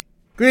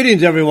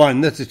Greetings,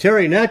 everyone. This is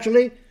Terry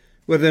Naturally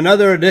with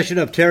another edition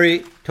of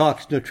Terry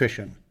Talks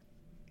Nutrition.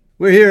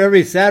 We're here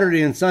every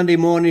Saturday and Sunday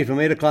morning from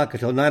 8 o'clock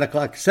until 9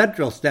 o'clock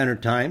Central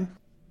Standard Time.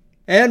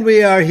 And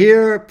we are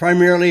here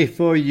primarily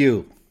for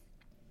you.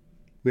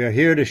 We are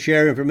here to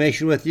share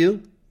information with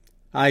you,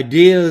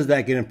 ideas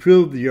that can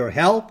improve your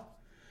health,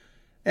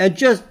 and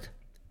just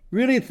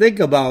really think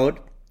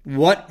about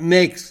what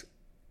makes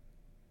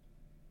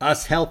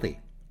us healthy.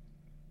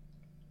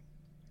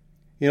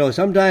 You know,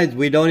 sometimes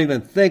we don't even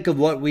think of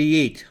what we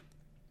eat,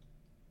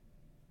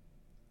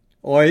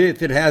 or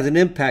if it has an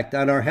impact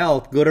on our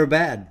health, good or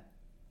bad.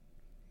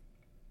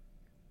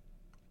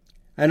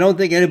 I don't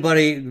think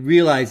anybody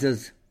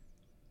realizes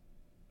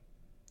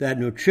that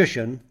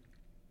nutrition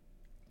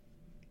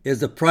is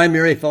the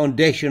primary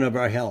foundation of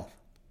our health.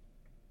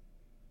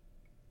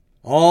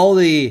 All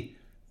the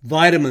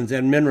vitamins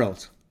and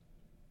minerals,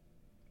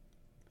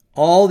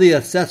 all the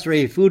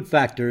accessory food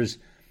factors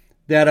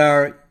that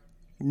are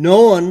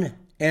known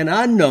and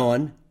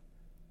unknown,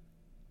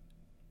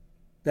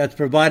 that's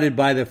provided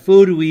by the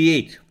food we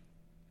eat.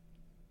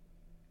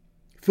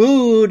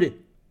 Food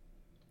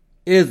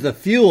is the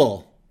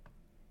fuel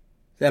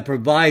that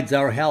provides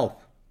our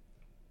health.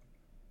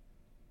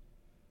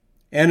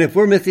 And if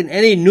we're missing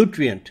any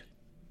nutrient,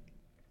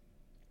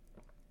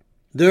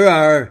 there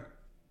are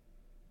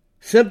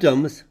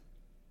symptoms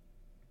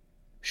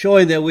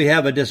showing that we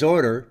have a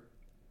disorder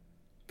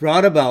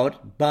brought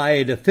about by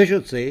a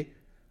deficiency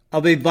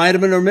of a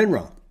vitamin or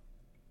mineral.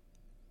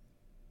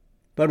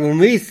 But when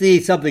we see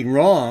something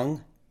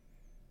wrong,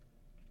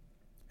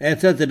 and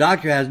since the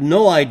doctor has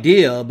no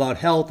idea about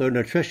health or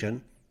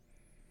nutrition,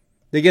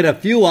 they get a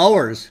few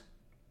hours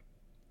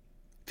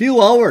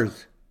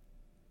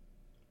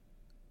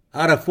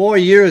out of 4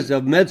 years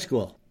of med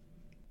school.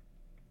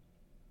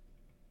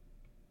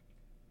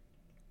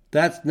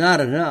 That's not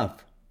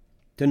enough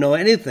to know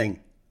anything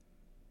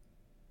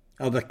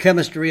of the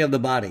chemistry of the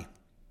body.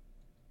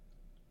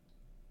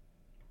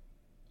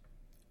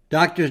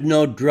 Doctors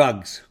know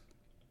drugs,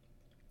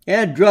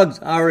 and drugs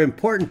are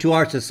important to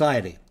our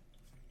society.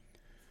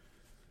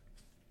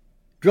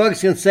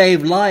 Drugs can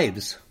save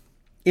lives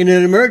in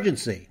an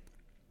emergency.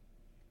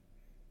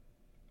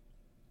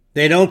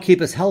 They don't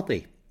keep us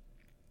healthy.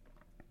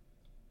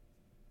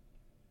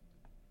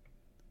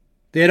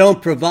 They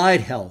don't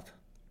provide health.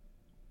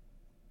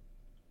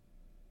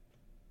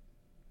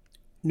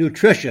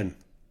 Nutrition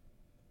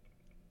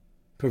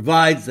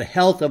provides the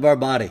health of our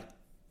body.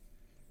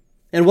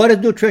 And what is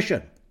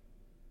nutrition?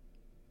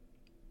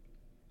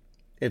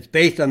 It's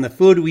based on the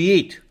food we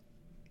eat.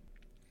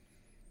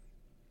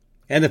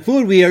 And the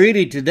food we are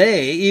eating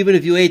today, even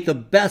if you ate the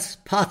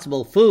best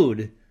possible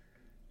food,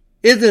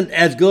 isn't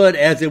as good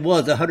as it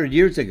was 100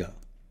 years ago.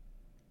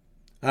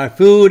 Our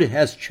food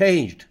has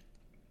changed.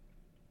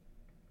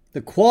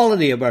 The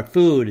quality of our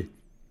food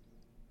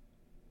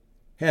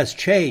has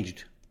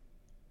changed.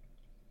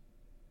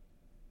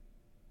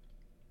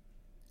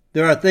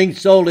 There are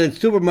things sold in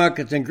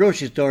supermarkets and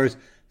grocery stores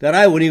that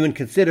I wouldn't even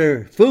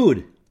consider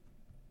food.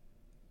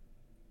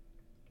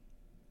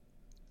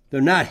 They're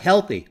not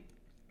healthy.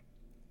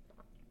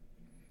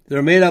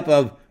 They're made up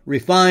of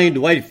refined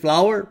white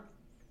flour,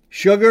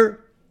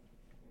 sugar,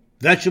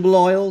 vegetable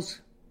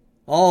oils.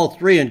 All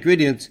three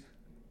ingredients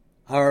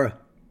are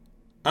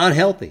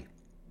unhealthy,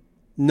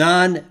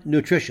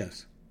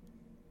 non-nutritious,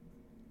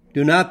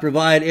 do not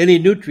provide any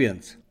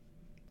nutrients.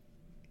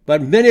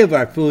 But many of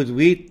our foods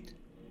we eat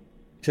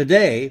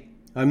today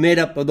are made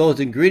up of those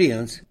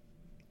ingredients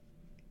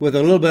with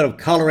a little bit of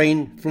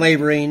coloring,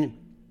 flavoring,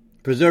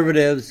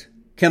 preservatives,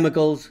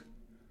 chemicals.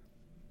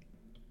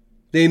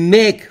 They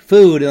make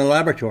food in a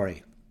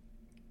laboratory.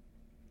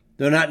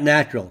 They're not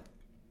natural.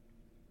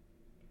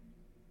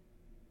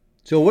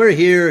 So we're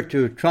here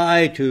to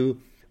try to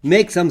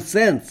make some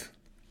sense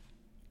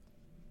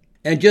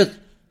and just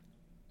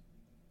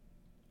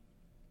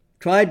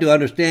try to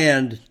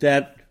understand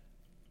that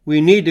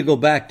we need to go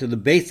back to the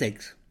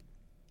basics.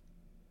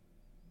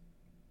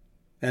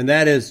 And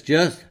that is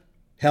just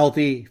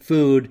healthy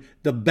food,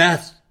 the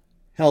best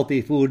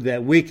healthy food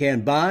that we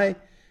can buy,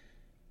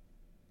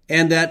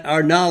 and that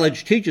our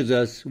knowledge teaches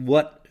us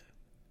what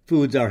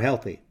foods are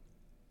healthy.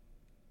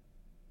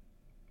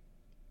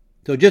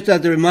 So just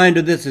as a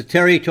reminder, this is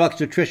Terry Talks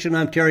Nutrition.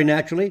 I'm Terry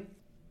Naturally.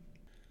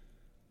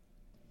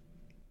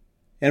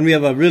 And we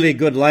have a really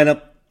good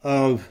lineup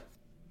of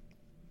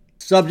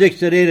subjects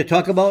today to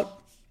talk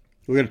about.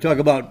 We're going to talk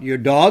about your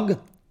dog.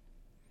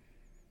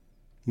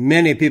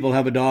 Many people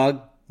have a dog.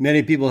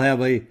 Many people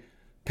have a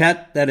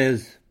pet that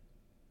is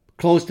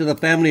close to the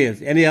family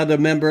as any other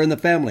member in the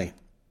family.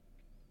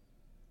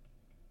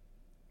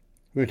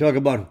 We're going to talk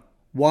about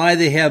why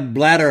they have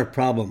bladder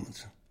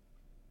problems.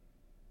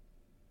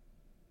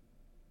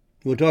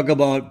 We'll talk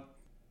about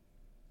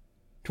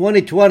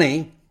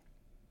 2020,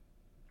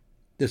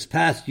 this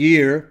past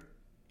year,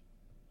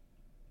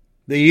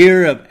 the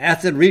year of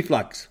acid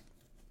reflux,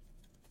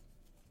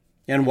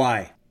 and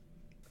why.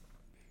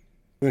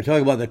 We're going to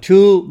talk about the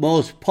two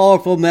most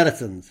powerful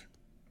medicines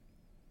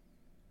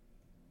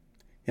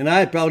And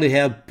I probably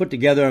have put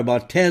together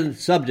about 10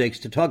 subjects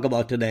to talk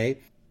about today.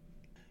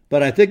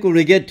 But I think when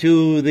we get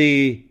to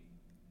the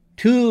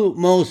two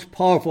most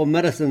powerful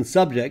medicine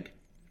subject,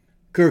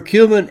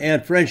 curcumin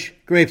and French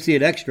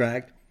grapeseed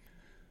extract,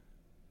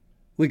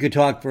 we could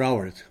talk for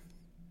hours.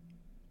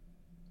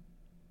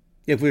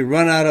 If we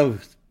run out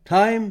of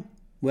time,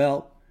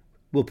 well,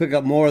 we'll pick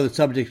up more of the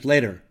subjects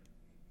later.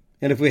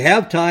 And if we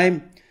have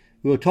time,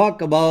 we'll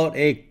talk about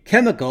a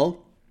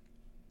chemical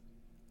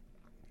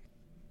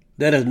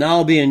that is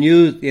now being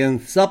used in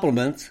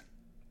supplements,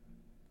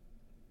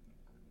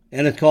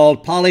 and it's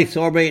called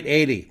polysorbate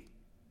 80.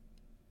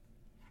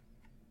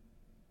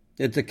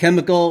 It's a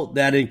chemical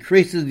that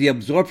increases the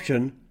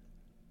absorption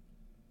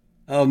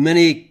of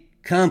many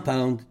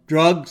compounds,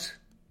 drugs,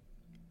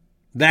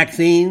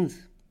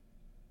 vaccines,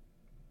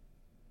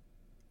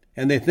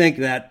 and they think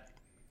that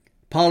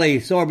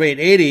polysorbate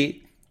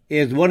 80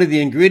 is one of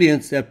the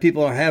ingredients that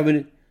people are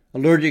having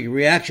allergic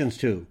reactions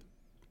to.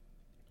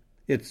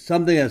 It's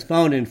something that's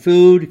found in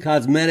food,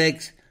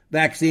 cosmetics,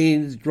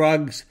 vaccines,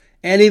 drugs,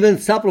 and even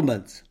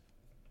supplements.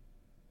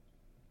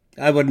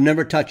 I would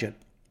never touch it.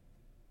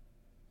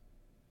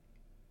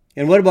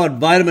 And what about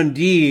vitamin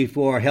D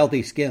for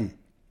healthy skin?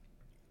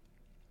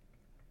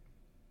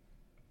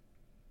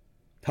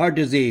 Heart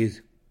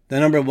disease, the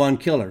number one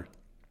killer.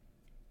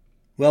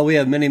 Well, we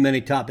have many,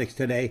 many topics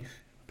today.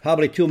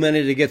 Probably too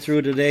many to get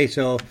through today.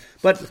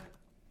 But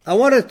I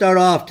want to start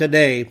off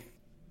today.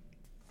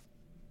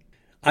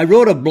 I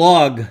wrote a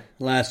blog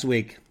last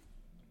week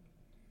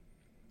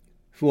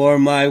for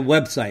my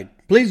website.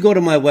 Please go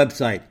to my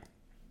website,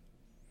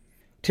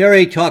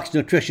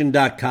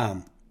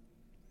 terrytalksnutrition.com.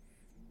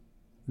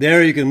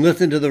 There you can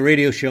listen to the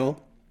radio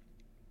show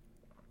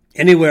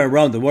anywhere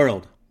around the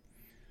world.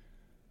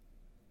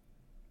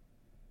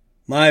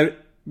 My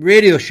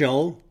radio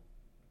show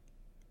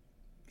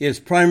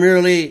is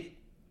primarily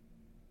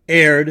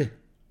aired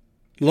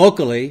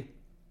locally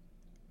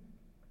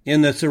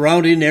in the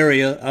surrounding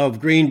area of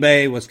Green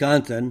Bay,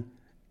 Wisconsin,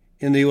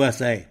 in the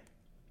USA,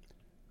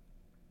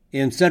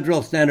 in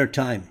Central Standard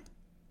Time.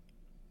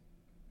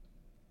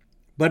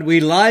 But we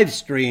live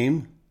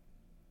stream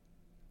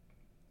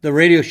the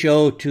radio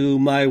show to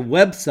my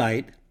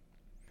website,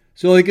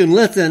 so you can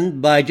listen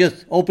by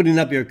just opening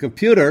up your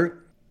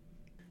computer,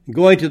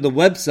 going to the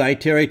website,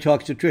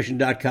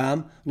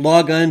 terrytalksnutrition.com,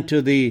 log on to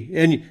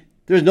and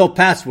there's no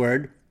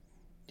password.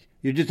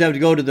 You just have to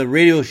go to the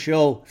radio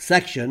show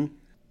section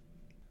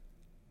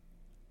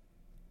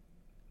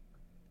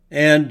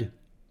and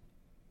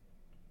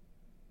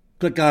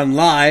click on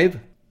live,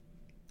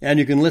 and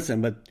you can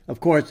listen. But, of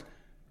course,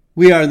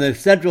 we are in the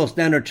Central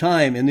Standard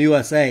Time in the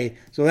USA,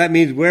 so that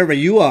means wherever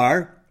you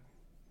are,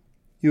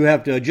 you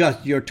have to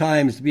adjust your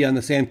times to be on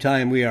the same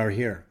time we are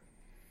here.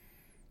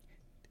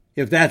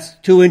 If that's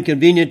too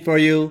inconvenient for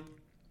you,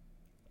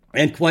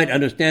 and quite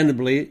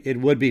understandably it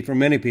would be for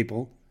many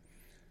people,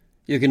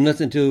 you can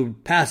listen to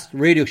past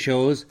radio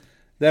shows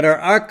that are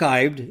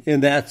archived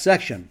in that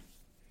section.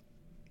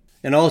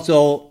 And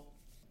also,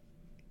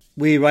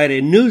 we write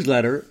a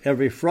newsletter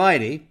every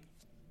Friday.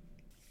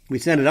 We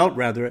send it out,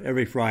 rather,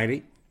 every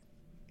Friday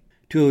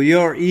to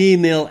your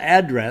email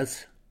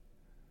address.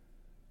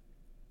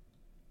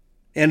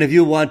 And if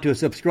you want to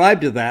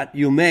subscribe to that,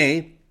 you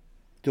may,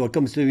 so it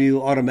comes to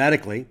you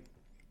automatically.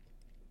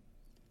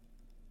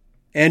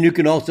 And you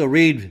can also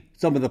read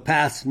some of the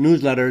past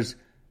newsletters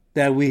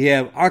that we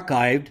have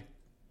archived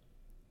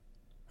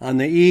on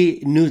the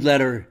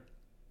e-newsletter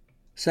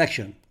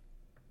section.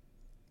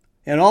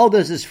 And all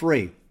this is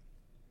free.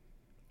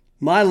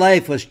 My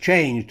life was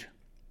changed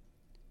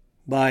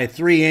by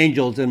three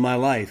angels in my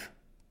life.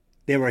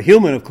 They were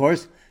human, of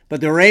course,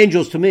 but they were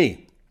angels to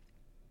me.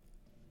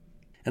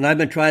 And I've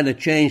been trying to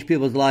change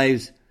people's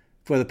lives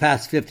for the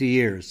past 50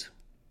 years.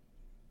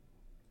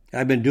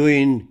 I've been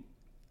doing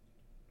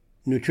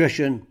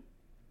nutrition,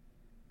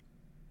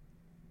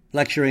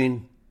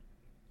 lecturing,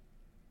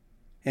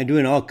 and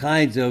doing all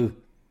kinds of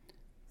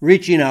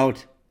reaching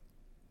out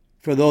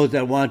for those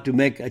that want to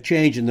make a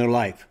change in their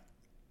life.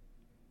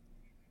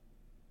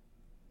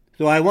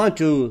 So I want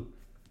to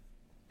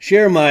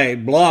share my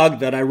blog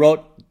that I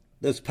wrote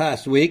this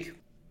past week,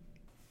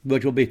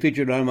 which will be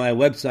featured on my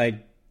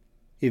website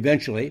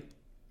eventually.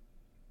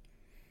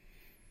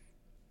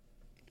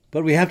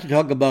 But we have to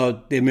talk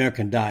about the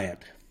American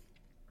diet.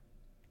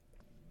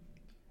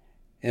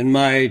 And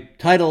my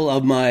title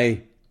of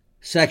my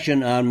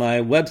section on my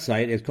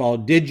website is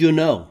called Did You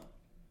Know?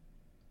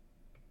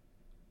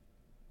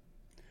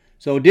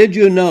 So did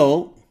you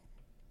know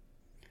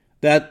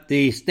that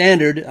the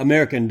standard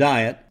American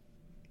diet,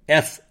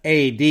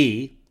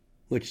 SAD,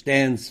 which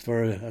stands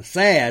for a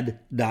SAD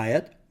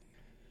diet,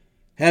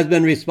 has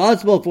been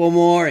responsible for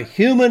more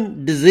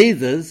human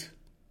diseases.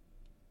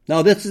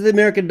 Now, this is the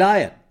American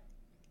diet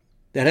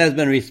that has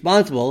been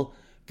responsible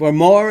for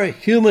more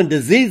human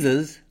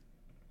diseases,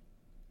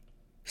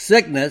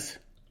 sickness,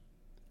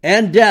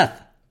 and death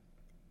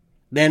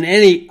than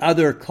any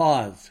other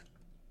cause.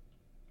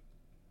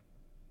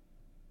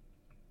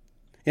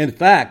 In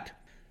fact,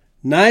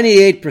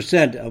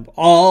 98% of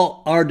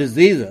all our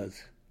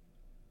diseases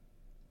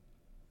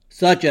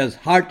such as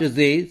heart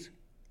disease,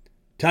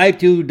 type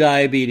 2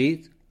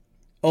 diabetes,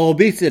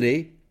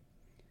 obesity,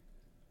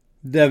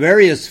 the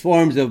various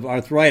forms of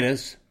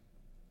arthritis,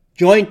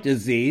 joint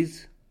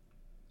disease,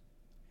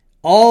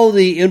 all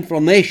the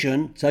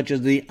inflammation such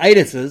as the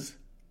itises,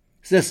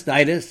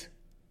 cystitis,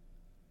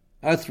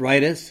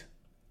 arthritis,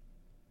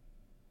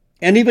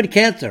 and even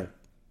cancer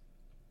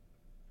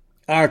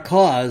are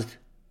caused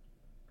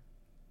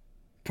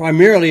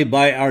primarily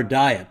by our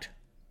diet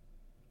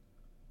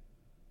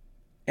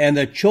and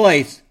the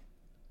choice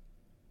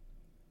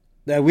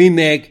that we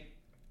make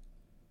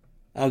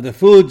of the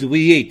foods we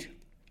eat.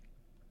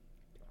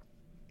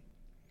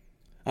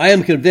 I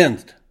am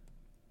convinced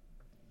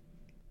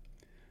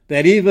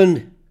that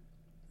even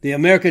the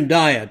American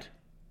diet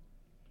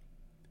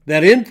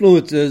that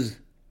influences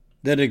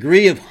the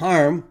degree of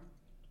harm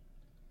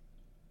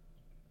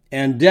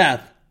and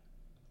death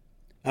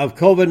of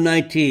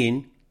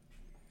COVID-19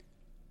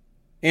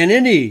 and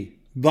any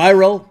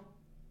viral,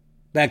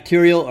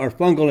 bacterial, or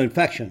fungal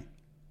infection.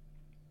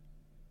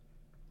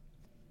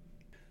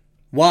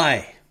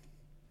 Why?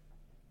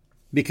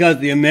 Because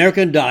the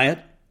American diet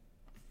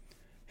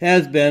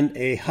has been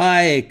a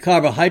high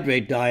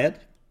carbohydrate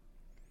diet,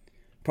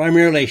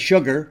 primarily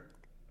sugar,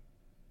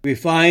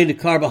 refined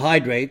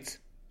carbohydrates,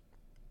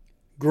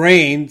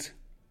 grains,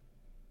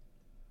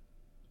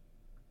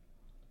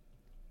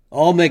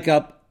 all make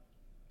up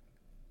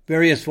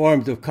various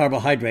forms of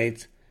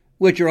carbohydrates,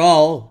 which are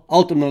all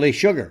ultimately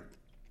sugar.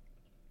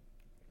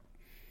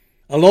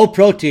 A low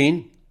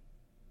protein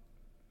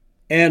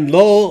and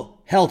low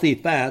healthy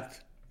fats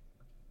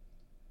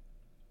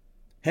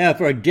have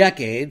for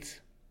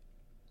decades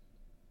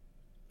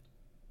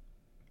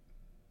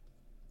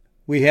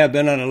we have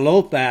been on a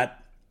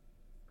low-fat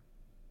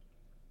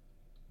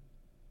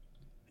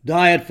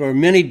diet for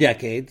many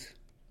decades,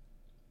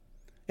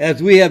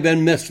 as we have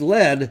been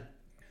misled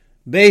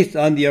based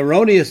on the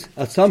erroneous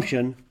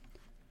assumption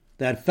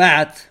that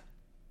fats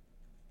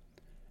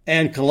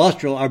and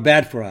cholesterol are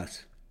bad for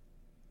us,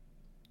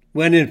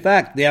 when in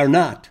fact they are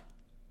not.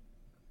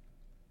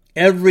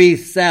 Every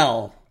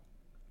cell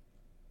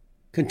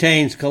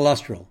contains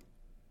cholesterol.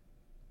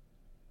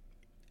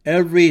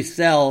 Every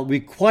cell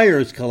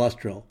requires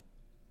cholesterol.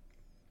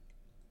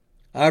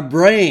 Our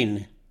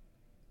brain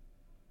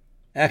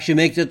actually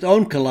makes its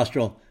own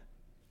cholesterol.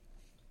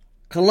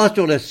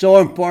 Cholesterol is so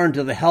important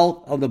to the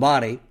health of the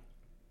body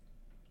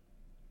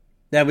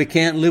that we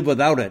can't live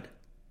without it.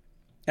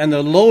 And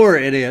the lower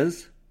it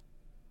is,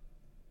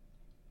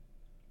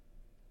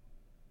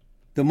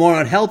 the more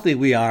unhealthy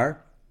we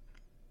are,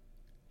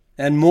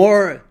 and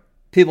more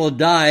people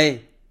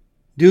die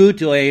due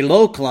to a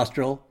low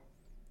cholesterol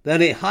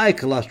than a high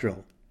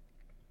cholesterol.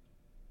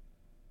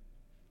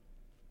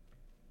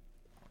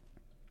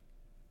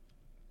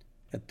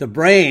 The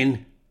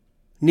brain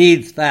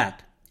needs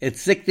fat.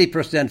 It's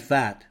 60%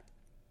 fat.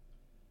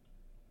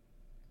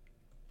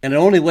 And it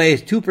only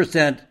weighs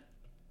 2%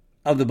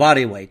 of the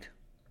body weight,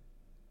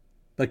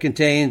 but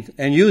contains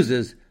and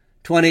uses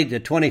 20 to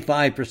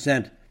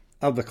 25%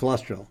 of the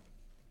cholesterol.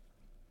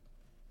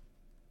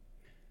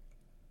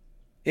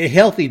 A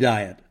healthy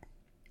diet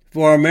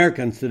for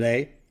Americans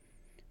today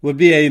would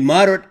be a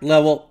moderate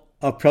level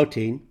of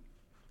protein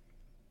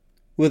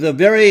with a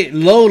very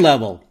low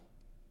level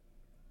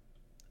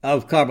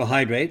of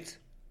carbohydrates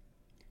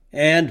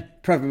and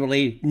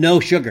preferably no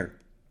sugar.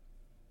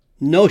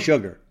 No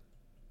sugar.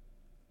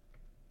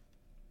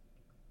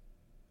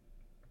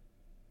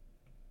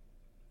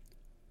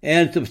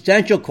 And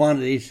substantial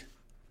quantities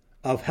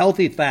of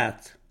healthy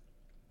fats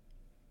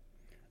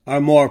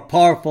are more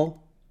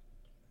powerful,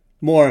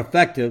 more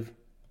effective,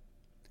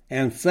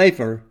 and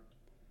safer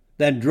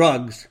than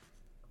drugs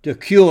to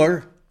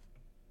cure,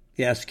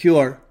 yes,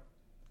 cure,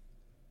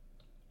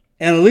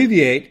 and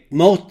alleviate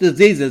most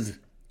diseases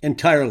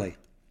entirely.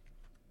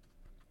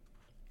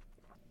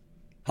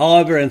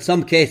 However, in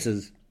some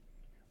cases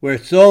where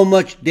so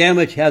much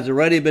damage has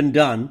already been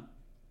done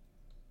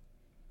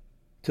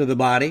to the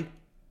body,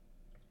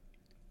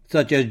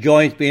 such as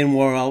joints being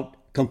worn out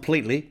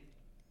completely,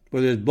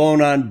 where there's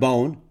bone on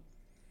bone,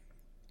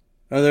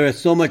 or there is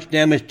so much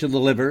damage to the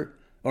liver,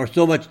 or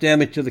so much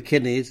damage to the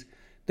kidneys,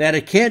 that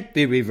it can't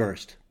be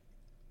reversed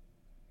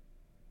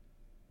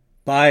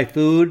by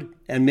food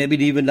and maybe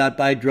even not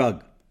by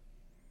drug.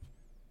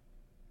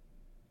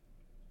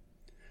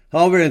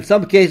 However, in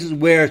some cases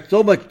where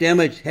so much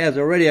damage has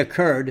already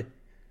occurred,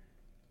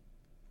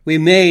 we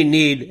may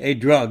need a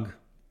drug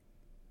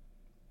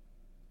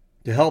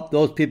to help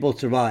those people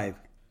survive.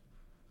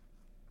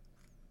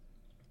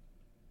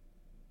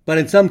 But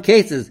in some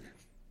cases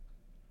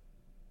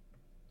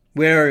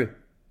where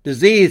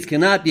disease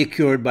cannot be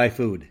cured by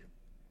food,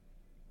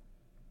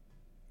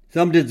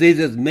 some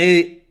diseases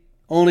may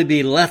only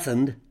be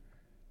lessened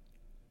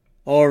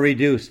or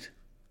reduced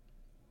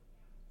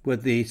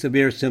with the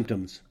severe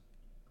symptoms.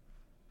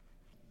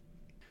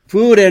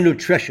 Food and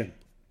nutrition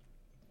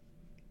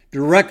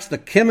directs the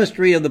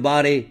chemistry of the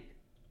body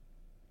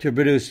to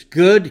produce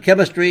good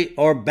chemistry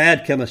or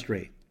bad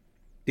chemistry,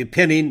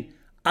 depending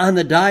on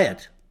the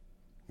diet,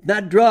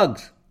 not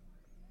drugs.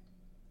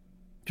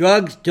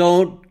 Drugs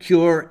don't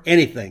cure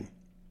anything.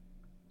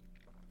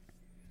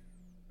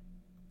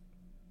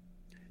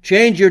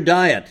 Change your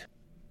diet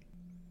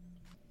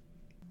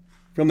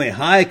from a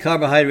high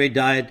carbohydrate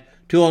diet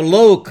to a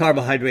low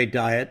carbohydrate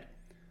diet,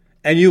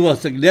 and you will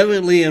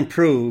significantly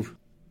improve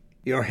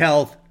your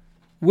health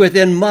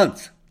within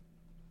months.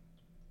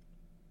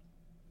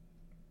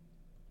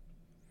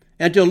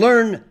 And to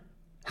learn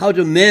how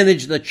to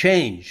manage the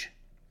change,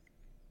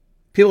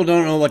 people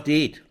don't know what to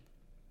eat.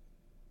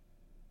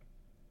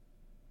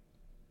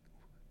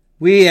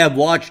 We have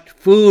watched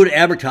food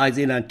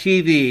advertising on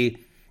TV,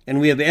 and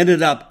we have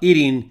ended up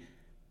eating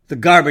the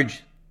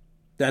garbage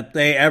that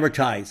they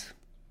advertise.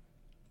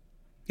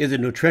 Is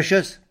it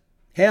nutritious?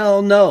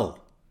 Hell no.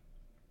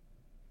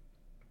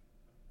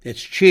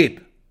 It's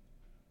cheap,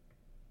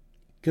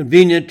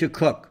 convenient to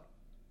cook,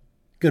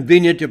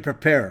 convenient to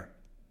prepare,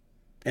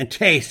 and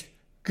taste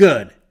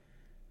good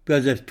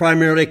because it's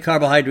primarily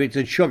carbohydrates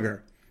and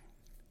sugar,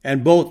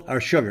 and both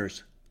are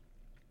sugars.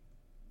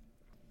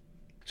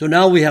 So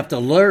now we have to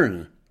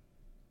learn.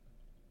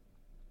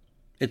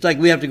 It's like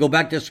we have to go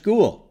back to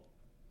school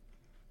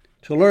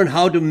to learn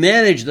how to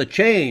manage the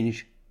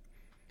change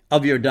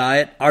of your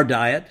diet, our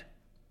diet,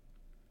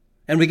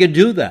 and we can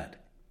do that.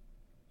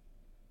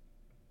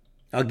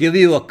 I'll give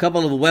you a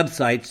couple of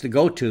websites to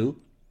go to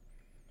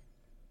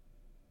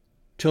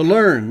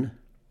learn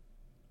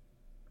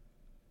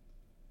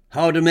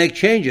how to make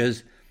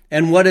changes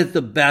and what is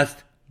the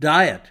best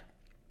diet.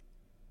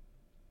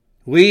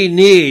 We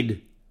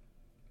need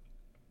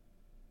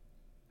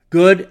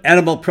good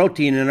animal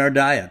protein in our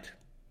diet.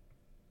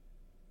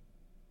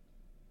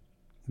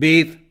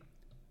 Beef,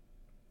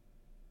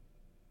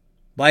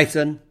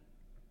 bison,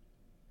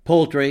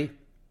 poultry,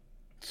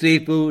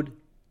 seafood,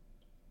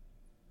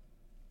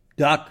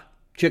 duck,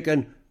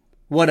 chicken,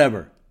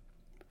 whatever.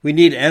 We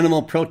need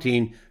animal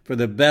protein for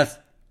the best,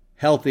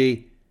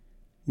 healthy,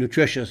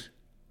 nutritious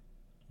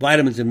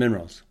vitamins and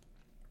minerals.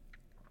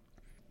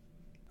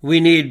 We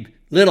need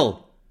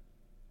little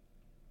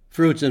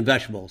fruits and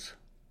vegetables.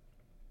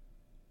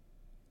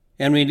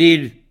 And we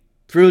need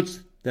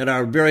fruits that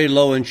are very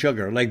low in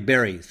sugar, like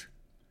berries.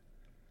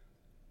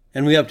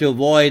 And we have to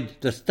avoid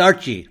the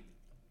starchy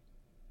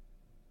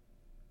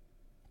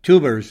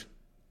tubers,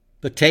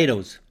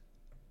 potatoes,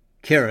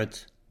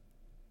 carrots,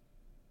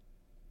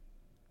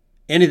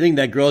 anything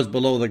that grows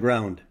below the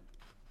ground,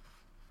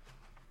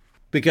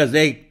 because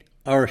they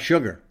are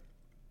sugar.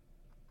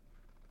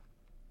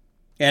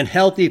 And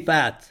healthy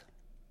fats,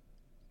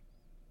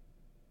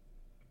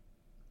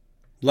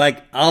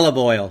 like olive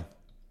oil,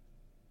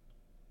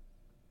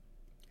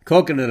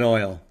 coconut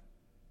oil,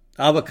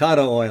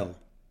 avocado oil.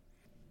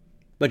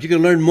 But you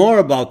can learn more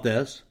about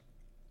this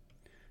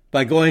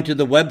by going to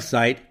the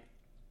website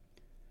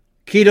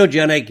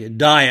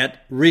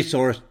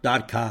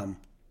ketogenicdietresource.com.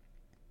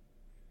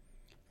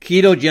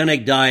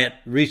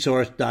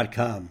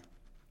 ketogenicdietresource.com.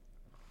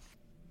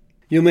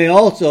 You may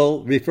also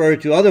refer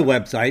to other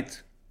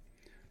websites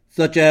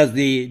such as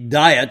the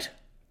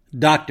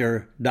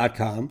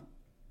dietdoctor.com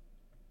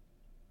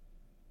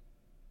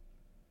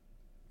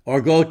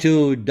or go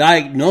to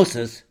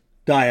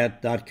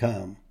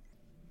diagnosisdiet.com.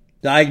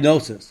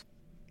 Diagnosis.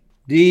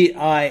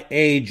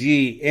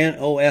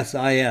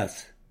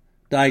 DIAGNOSIS.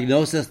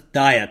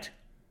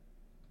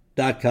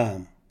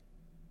 Diagnosisdiet.com.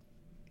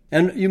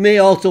 And you may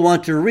also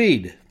want to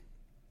read.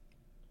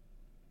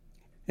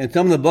 And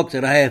some of the books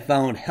that I have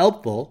found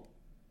helpful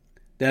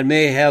that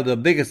may have the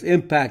biggest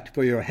impact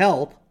for your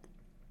health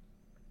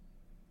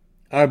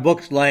are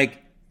books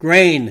like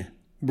Grain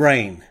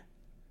Brain.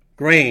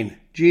 Grain,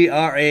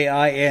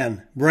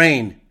 Grain,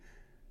 Brain.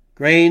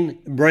 Grain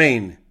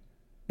Brain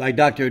by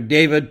Dr.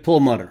 David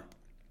Perlmutter.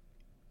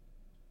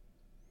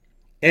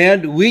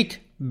 And Wheat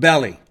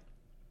Belly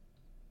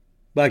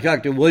by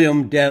Dr.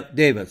 William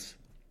Davis.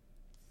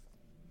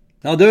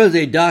 Now there is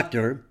a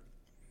doctor.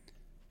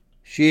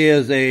 She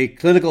is a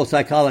clinical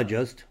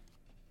psychologist,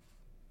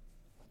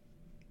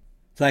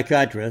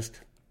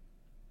 psychiatrist,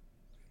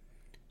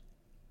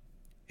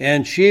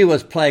 and she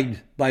was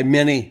plagued by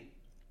many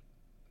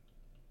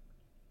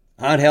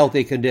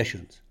unhealthy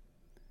conditions.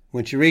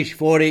 When she reached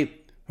 40,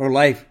 her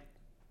life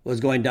was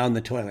going down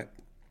the toilet.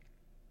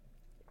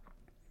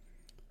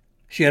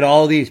 She had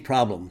all these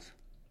problems.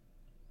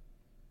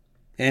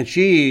 And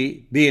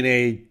she, being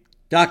a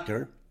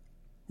doctor,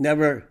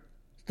 never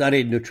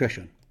studied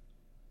nutrition.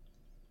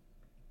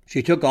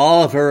 She took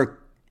all of her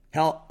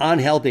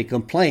unhealthy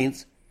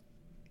complaints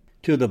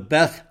to the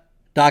best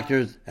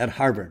doctors at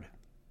Harvard.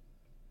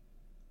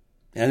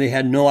 And they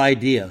had no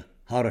idea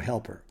how to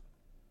help her.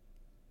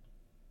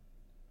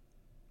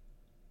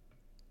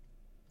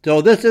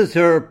 So this is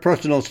her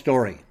personal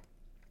story.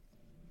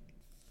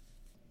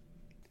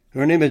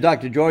 Her name is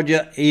Dr.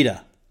 Georgia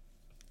Ida.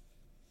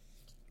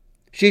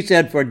 She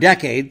said, for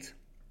decades,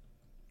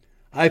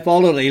 I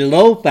followed a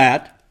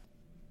low-fat,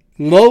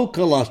 low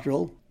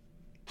cholesterol,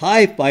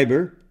 high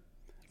fiber,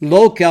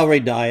 low calorie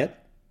diet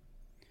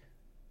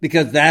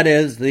because that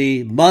is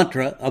the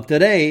mantra of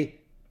today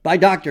by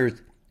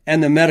doctors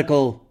and the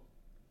medical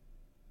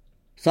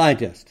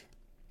scientists.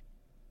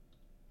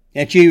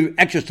 and she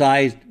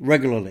exercised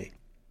regularly.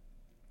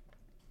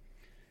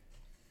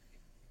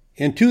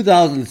 In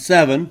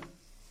 2007,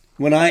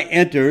 when I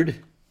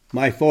entered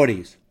my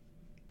 40s,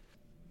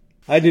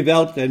 I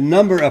developed a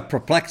number of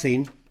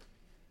perplexing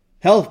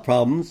health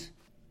problems,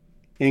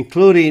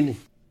 including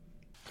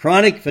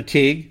chronic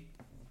fatigue,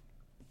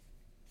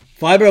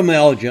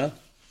 fibromyalgia,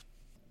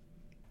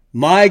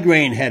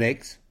 migraine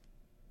headaches,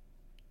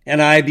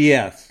 and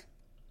IBS,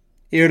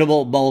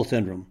 irritable bowel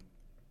syndrome.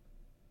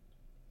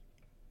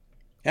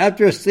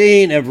 After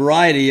seeing a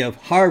variety of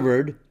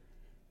Harvard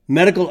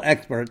medical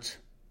experts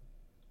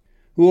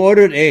who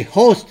ordered a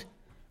host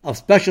of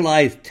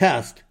specialized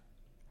tests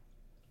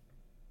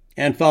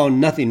and found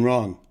nothing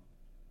wrong.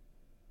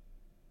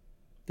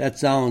 That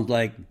sounds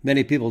like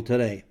many people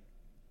today.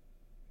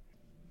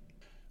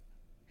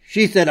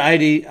 She said,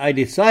 I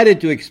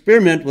decided to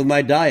experiment with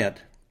my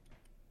diet.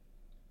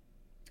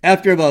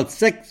 After about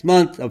 6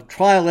 months of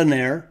trial and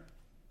error,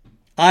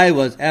 I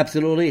was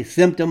absolutely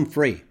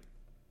symptom-free.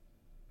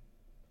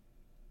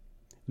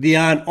 The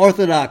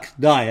unorthodox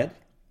diet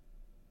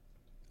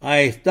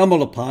I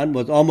stumbled upon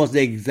was almost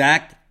the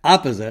exact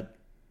opposite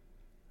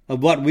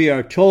of what we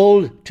are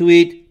told to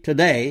eat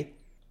today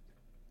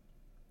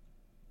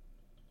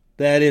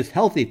that is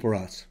healthy for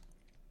us.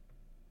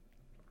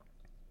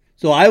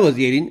 So I was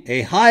eating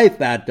a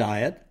high-fat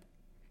diet,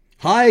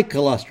 high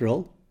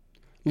cholesterol,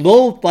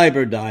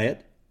 low-fiber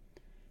diet,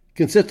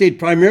 consisting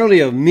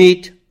primarily of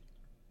meat,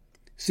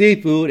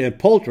 seafood, and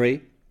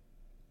poultry,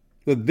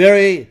 with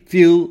very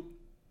few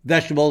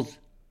vegetables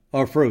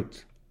or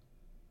fruits.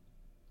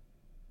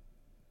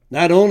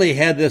 Not only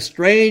had this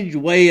strange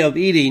way of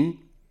eating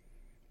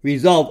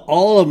resolved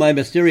all of my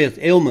mysterious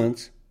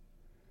ailments,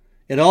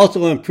 it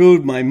also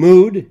improved my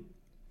mood,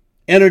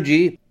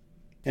 energy,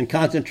 and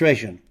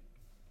concentration.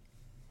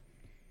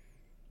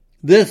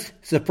 This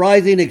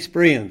surprising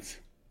experience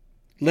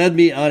led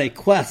me on a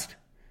quest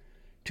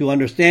to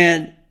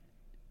understand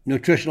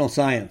nutritional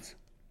science,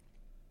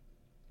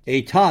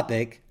 a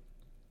topic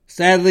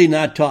sadly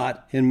not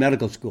taught in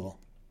medical school,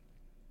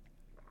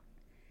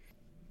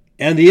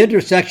 and the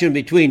intersection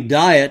between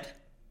diet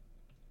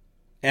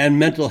and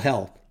mental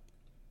health,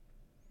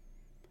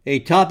 a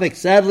topic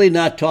sadly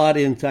not taught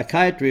in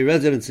psychiatry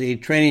residency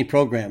training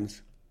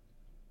programs.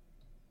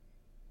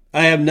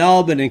 I have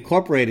now been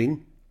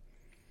incorporating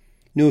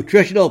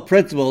nutritional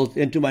principles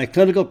into my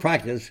clinical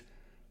practice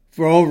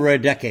for over a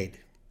decade.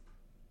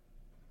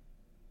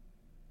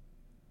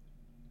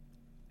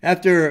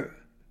 After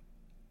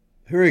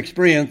her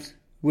experience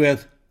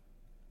with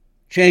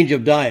change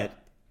of diet,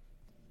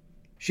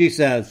 she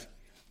says,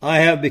 I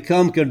have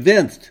become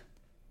convinced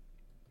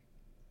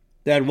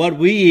that what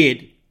we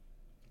eat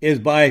is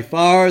by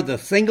far the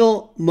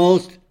single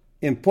most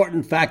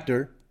important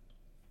factor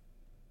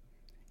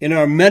in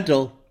our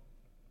mental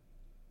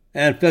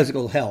and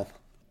physical health.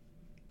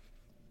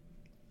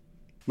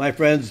 My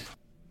friends,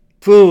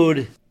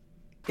 food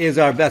is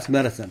our best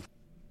medicine.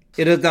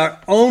 It is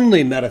our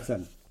only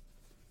medicine,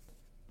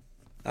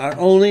 our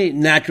only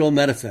natural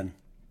medicine.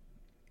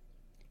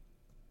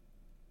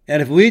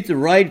 And if we eat the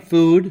right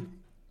food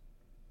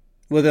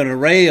with an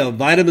array of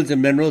vitamins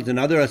and minerals and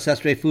other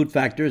accessory food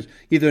factors,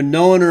 either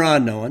known or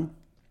unknown,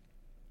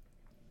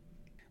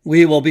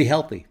 we will be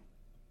healthy.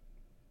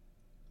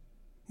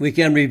 We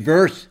can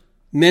reverse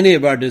many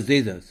of our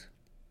diseases.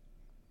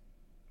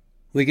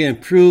 We can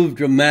improve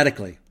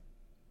dramatically.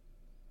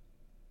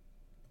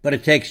 But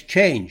it takes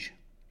change.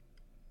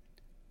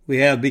 We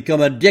have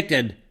become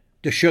addicted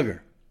to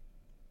sugar,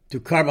 to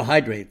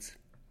carbohydrates.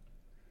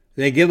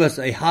 They give us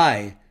a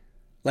high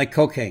like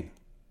cocaine.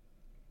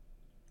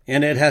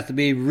 And it has to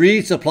be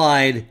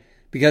resupplied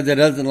because it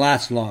doesn't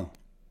last long.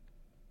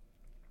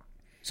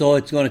 So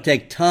it's going to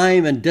take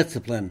time and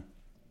discipline.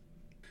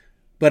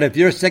 But if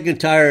you're sick and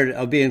tired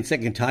of being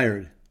sick and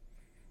tired,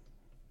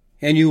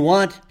 and you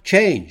want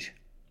change,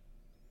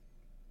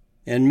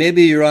 and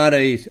maybe you're on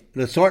an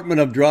assortment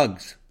of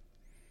drugs,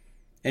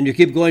 and you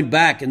keep going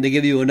back and they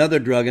give you another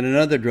drug and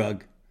another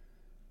drug,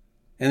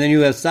 and then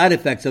you have side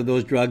effects of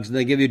those drugs, and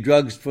they give you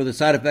drugs for the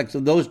side effects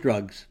of those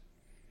drugs.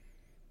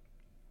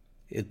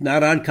 It's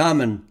not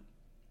uncommon.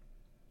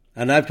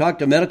 And I've talked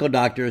to medical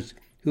doctors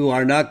who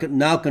are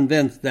now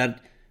convinced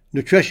that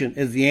nutrition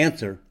is the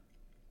answer.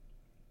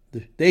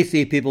 They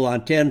see people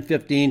on 10,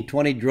 15,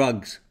 20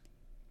 drugs.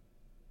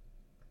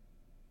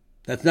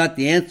 That's not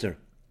the answer.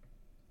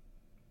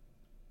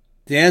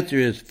 The answer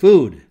is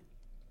food.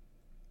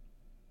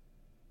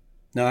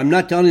 Now, I'm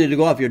not telling you to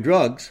go off your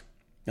drugs.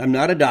 I'm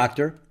not a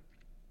doctor.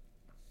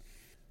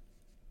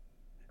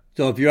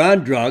 So if you're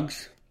on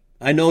drugs,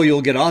 I know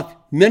you'll get off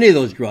many of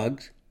those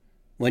drugs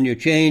when you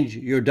change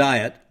your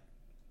diet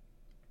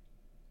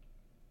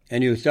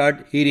and you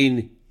start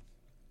eating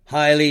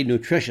highly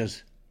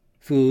nutritious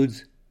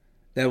foods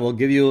that will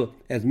give you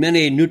as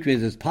many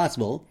nutrients as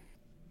possible.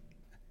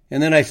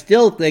 And then I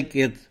still think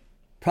it's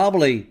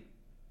probably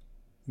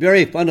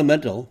very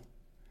fundamental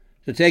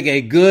to take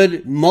a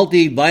good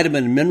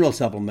multivitamin mineral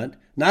supplement,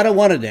 not a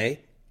one a day,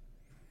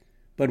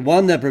 but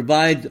one that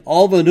provides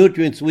all the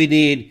nutrients we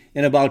need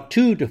in about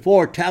 2 to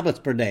 4 tablets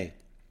per day.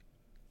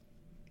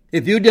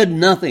 If you did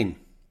nothing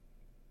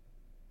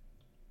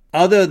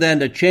other than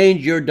to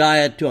change your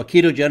diet to a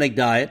ketogenic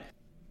diet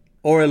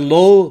or a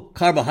low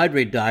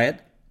carbohydrate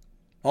diet,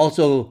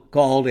 also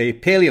called a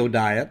paleo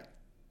diet,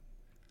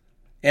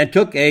 and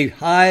took a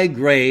high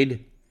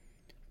grade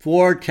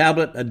 4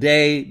 tablet a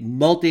day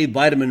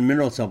multivitamin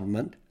mineral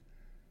supplement,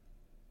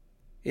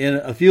 in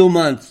a few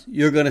months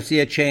you're going to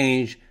see a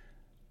change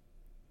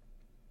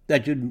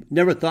that you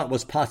never thought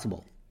was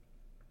possible.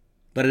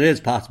 But it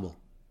is possible.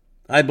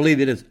 I believe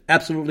it is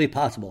absolutely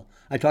possible.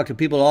 I talk to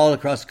people all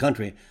across the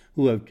country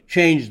who have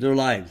changed their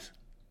lives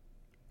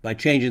by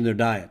changing their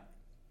diet.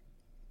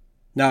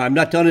 Now, I'm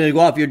not telling you to go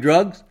off your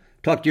drugs.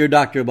 Talk to your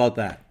doctor about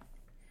that.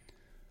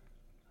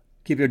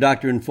 Keep your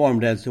doctor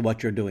informed as to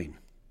what you're doing.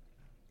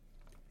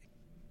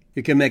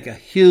 You can make a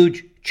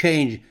huge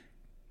change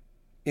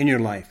in your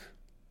life.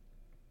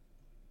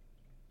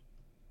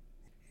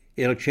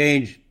 It'll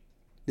change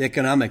the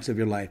economics of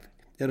your life.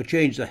 It'll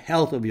change the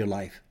health of your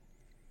life.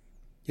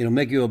 It'll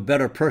make you a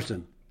better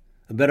person,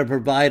 a better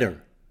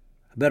provider,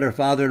 a better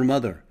father and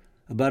mother,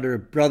 a better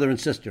brother and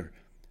sister.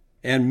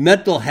 And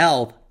mental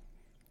health,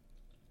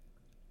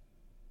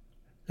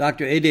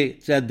 Dr.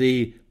 Ade said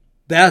the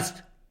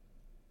best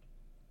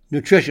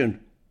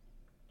nutrition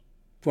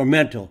for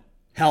mental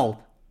health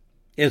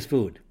is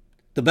food.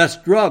 The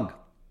best drug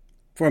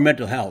for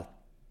mental health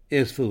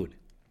is food.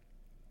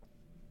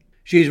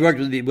 She's worked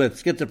with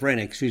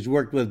schizophrenics. She's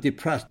worked with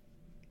depressed.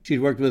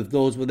 She's worked with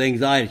those with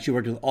anxiety. She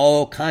worked with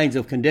all kinds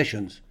of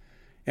conditions.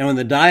 And when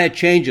the diet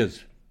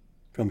changes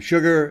from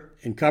sugar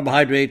and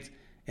carbohydrates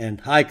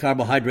and high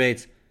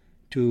carbohydrates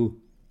to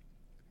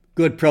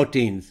good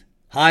proteins,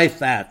 high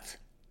fats,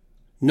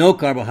 no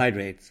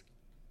carbohydrates,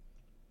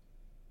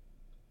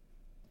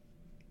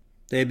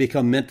 they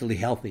become mentally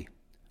healthy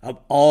of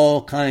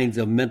all kinds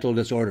of mental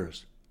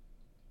disorders.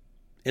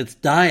 It's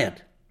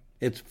diet,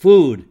 it's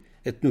food,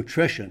 it's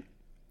nutrition,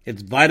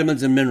 it's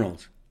vitamins and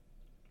minerals.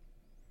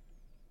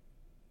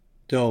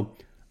 So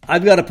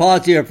I've got to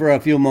pause here for a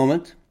few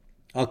moments.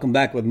 I'll come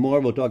back with more.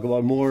 We'll talk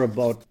about more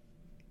about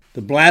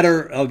the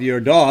bladder of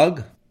your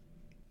dog,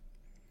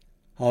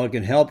 how you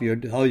can help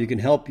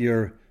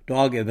your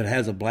dog if it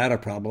has a bladder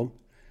problem.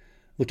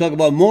 We'll talk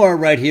about more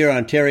right here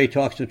on Terry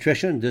Talks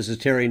Nutrition. This is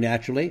Terry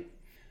Naturally.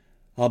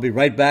 I'll be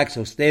right back,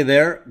 so stay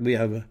there. We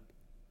have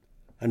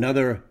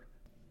another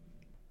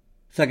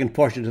second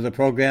portion to the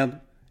program,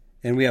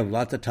 and we have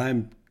lots of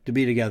time to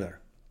be together.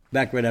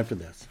 Back right after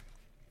this.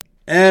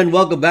 And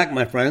welcome back,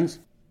 my friends.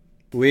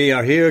 We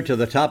are here to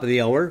the top of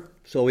the hour,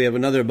 so we have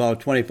another about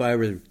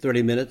 25 or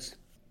 30 minutes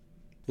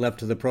left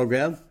to the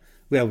program.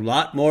 We have a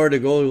lot more to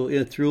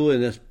go through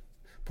in this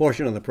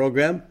portion of the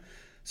program.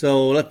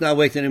 So let's not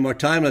waste any more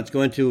time. Let's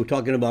go into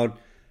talking about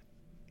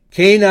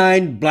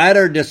canine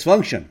bladder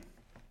dysfunction.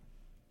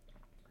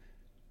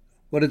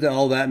 What does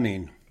all that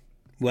mean?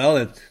 Well,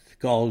 it's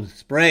called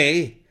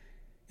spray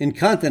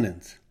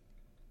incontinence.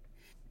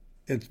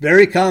 It's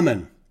very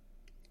common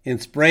in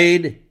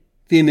sprayed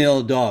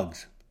female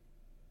dogs.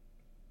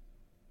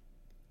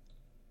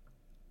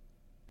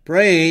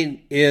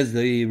 Spraying is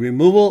the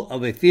removal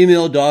of a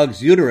female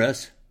dog's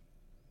uterus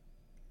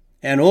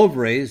and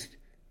ovaries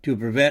to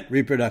prevent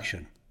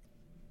reproduction.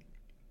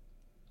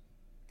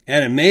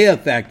 And it may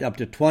affect up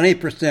to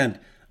 20%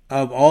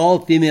 of all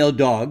female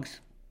dogs,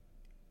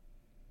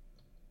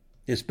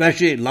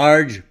 especially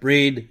large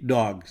breed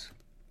dogs.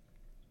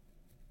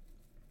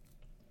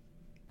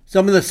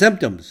 Some of the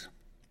symptoms: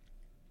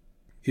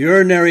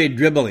 urinary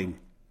dribbling,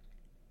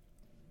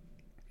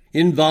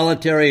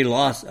 involuntary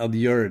loss of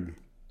urine,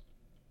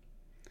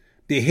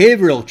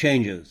 behavioral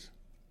changes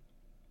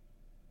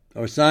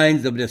or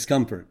signs of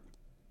discomfort.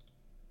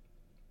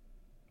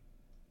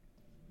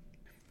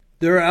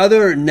 There are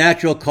other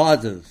natural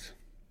causes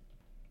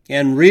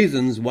and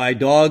reasons why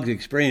dogs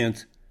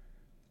experience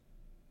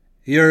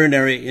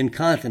urinary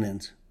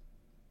incontinence,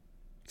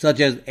 such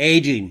as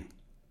aging.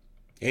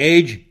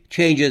 Age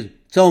changes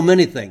so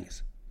many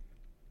things.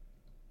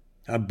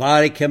 Our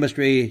body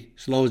chemistry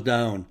slows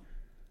down.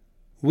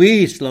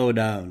 We slow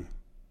down.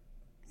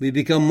 We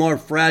become more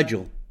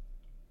fragile.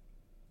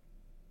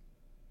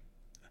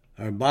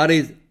 Our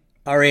bodies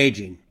are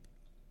aging.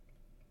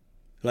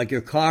 Like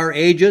your car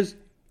ages,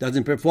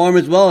 doesn't perform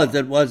as well as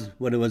it was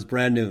when it was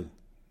brand new.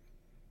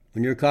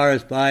 When your car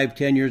is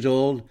 5-10 years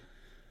old,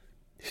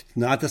 it's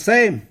not the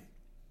same.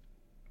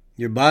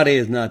 Your body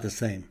is not the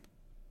same.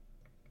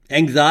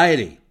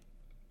 Anxiety,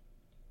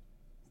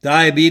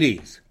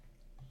 diabetes,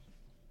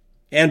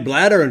 and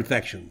bladder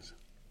infections.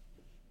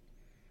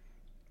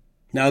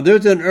 Now,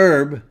 there's an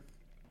herb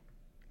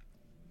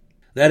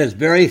that is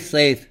very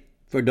safe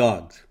for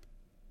dogs.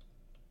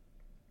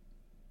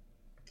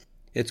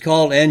 It's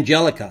called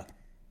Angelica.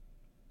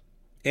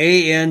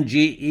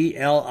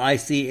 Angelica.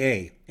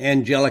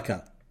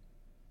 Angelica.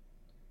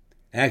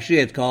 Actually,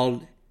 it's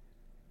called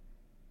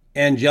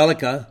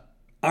Angelica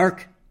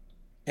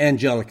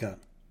archangelica.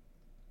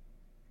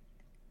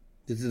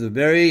 This is a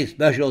very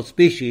special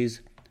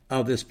species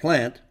of this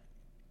plant,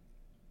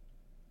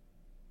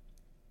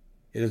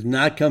 It does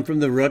not come from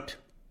the root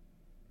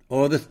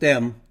or the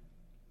stem.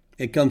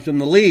 It comes from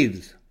the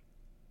leaves.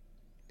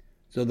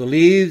 So the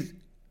leaves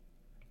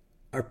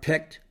are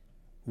picked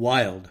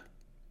wild.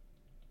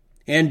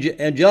 And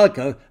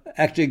Angelica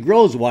actually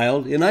grows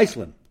wild in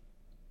Iceland.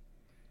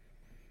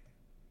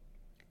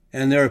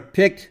 And they're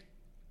picked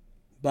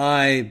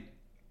by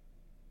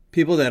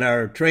people that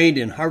are trained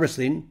in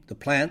harvesting the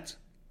plants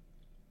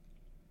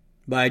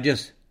by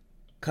just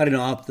cutting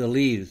off the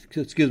leaves.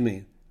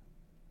 The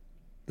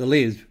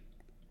leaves.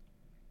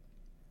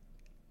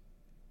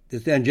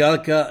 This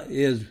Angelica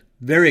is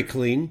very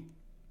clean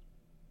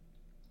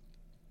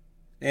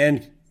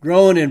and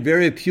grown in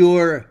very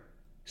pure,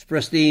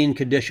 pristine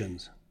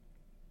conditions.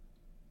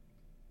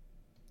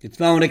 It's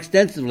found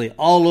extensively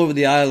all over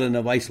the island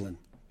of Iceland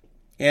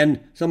and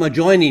some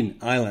adjoining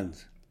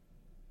islands.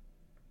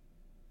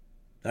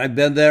 I've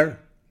been there,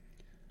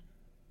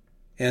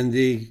 and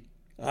the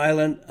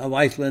island of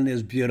Iceland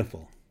is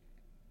beautiful.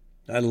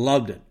 I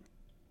loved it.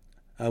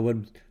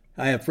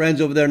 I have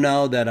friends over there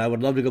now that I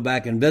would love to go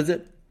back and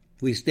visit.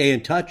 We stay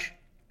in touch,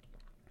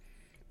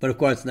 but of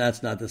course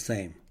that's not the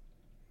same.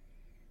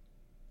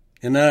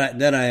 And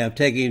then I have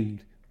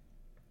taken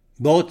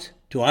boats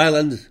to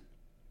islands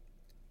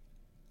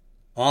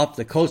off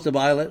the coast of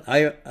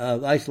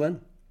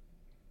Iceland,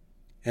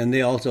 and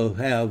they also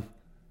have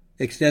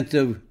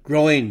extensive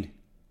growing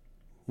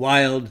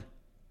wild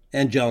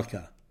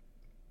Angelica.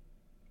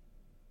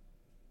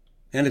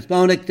 And it's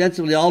found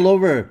extensively all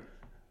over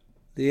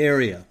the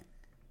area.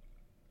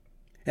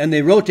 And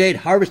they rotate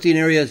harvesting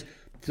areas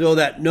so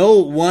that no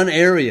one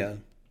area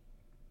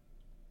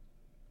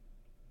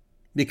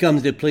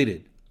becomes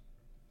depleted.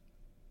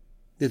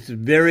 This is a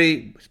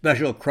very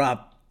special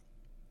crop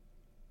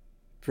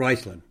for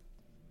Iceland.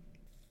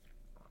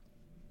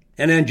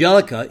 And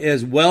Angelica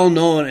is well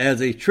known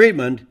as a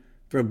treatment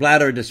for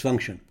bladder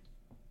dysfunction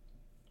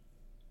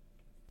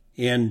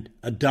in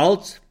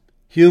adults,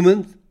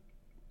 humans,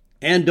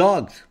 and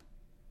dogs.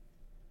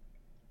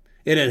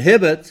 It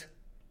inhibits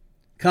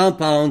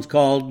compounds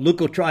called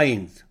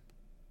leukotrienes,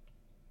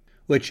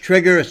 which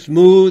trigger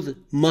smooth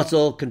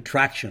muscle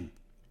contraction.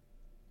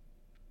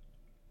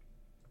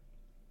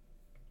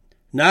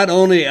 Not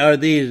only are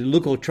these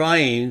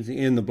leukotrienes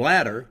in the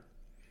bladder,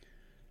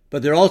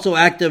 but they're also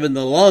active in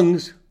the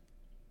lungs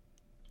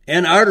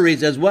and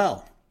arteries as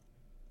well.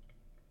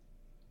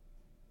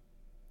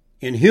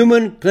 In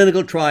human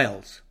clinical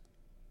trials,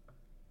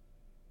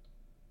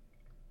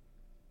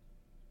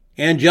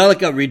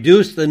 Angelica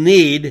reduced the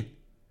need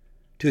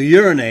to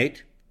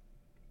urinate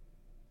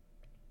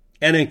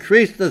and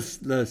increased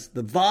the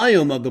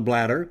volume of the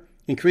bladder,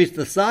 increased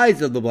the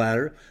size of the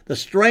bladder, the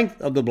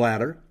strength of the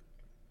bladder,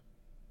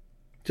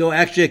 so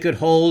actually it could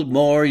hold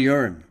more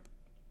urine.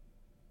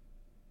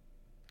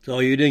 So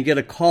you didn't get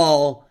a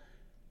call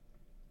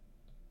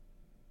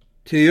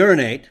to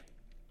urinate,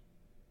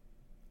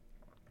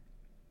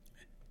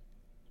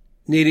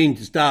 needing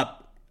to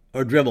stop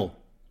or dribble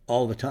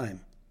all the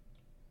time.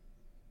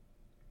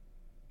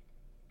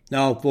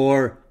 Now,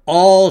 for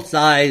all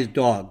size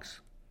dogs,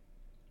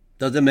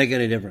 doesn't make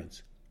any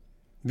difference.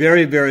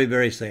 Very, very,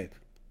 very safe.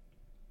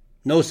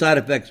 No side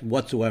effects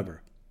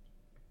whatsoever.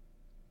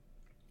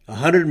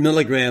 100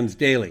 milligrams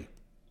daily.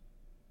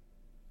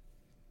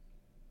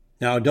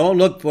 Now, don't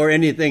look for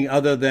anything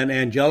other than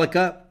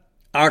Angelica,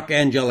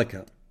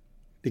 Archangelica,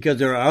 because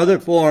there are other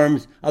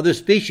forms, other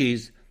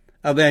species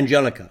of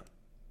Angelica,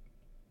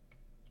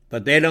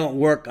 but they don't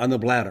work on the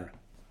bladder.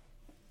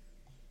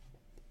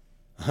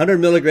 100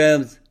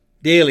 milligrams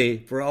daily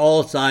for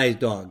all size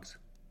dogs.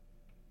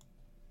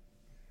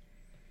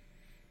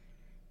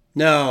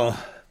 Now,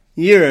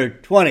 year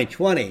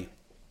 2020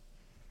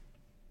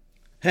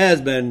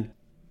 has been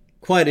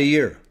quite a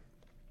year.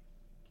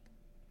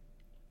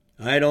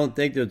 I don't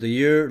think there's a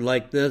year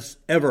like this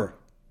ever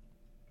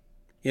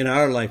in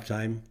our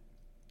lifetime.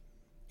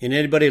 In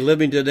anybody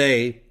living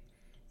today,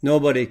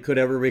 nobody could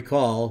ever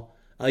recall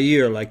a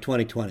year like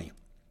 2020.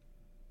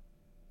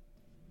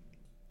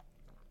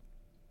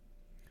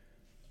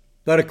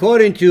 But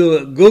according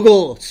to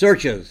Google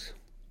searches,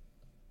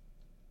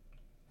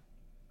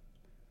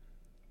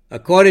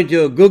 according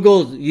to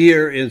Google's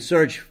year in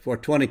search for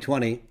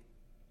 2020,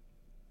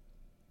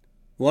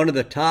 one of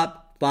the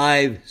top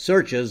 5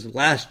 searches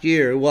last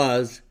year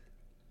was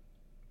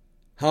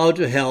how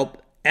to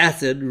help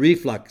acid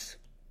reflux,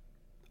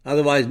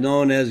 otherwise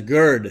known as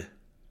GERD,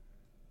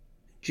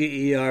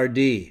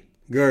 G-E-R-D,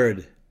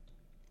 GERD.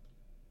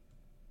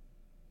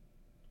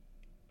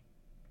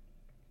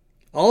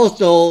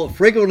 Also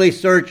frequently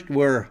searched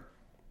were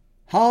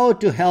how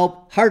to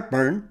help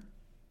heartburn,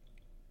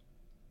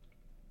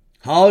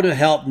 how to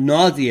help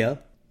nausea.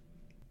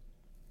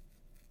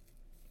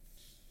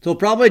 So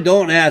probably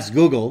don't ask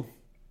Google.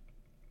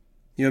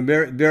 You're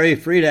very, very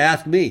free to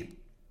ask me.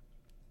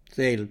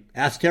 Say,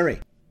 ask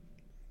Terry.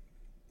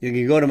 You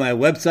can go to my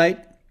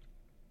website,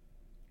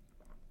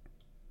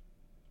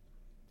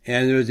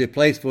 and there's a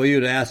place for you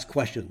to ask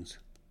questions.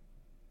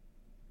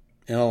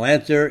 And I'll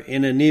answer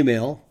in an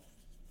email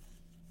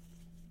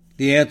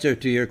the answer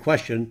to your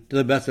question to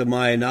the best of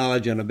my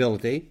knowledge and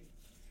ability.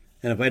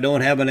 And if I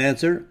don't have an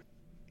answer,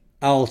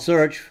 I'll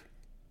search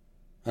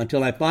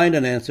until I find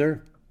an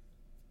answer.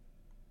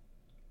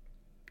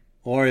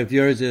 Or if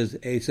yours is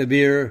a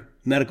severe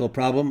medical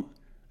problem,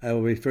 I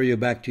will refer you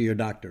back to your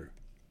doctor.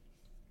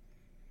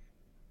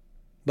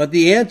 But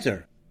the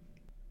answer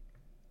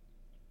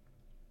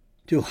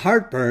to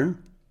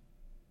heartburn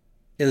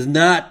is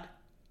not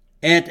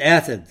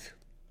antacids.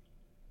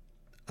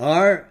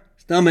 Our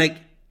stomach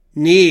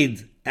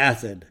needs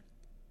acid.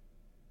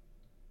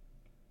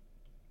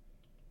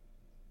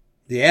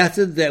 The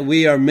acid that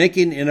we are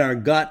making in our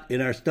gut,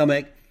 in our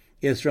stomach,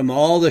 is from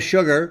all the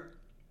sugar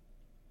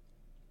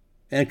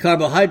and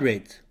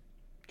carbohydrates.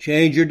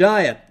 Change your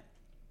diet.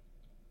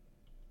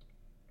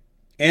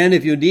 And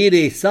if you need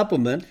a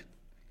supplement,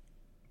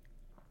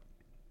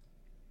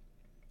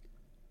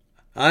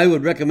 I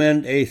would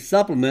recommend a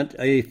supplement,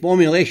 a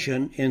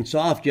formulation in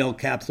soft gel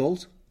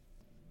capsules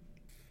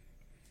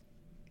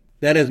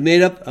that is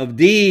made up of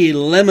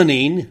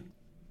D-limonene,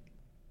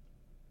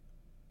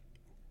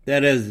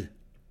 that is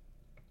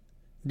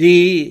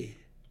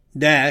D-L-I-M-O-N-E-N-E,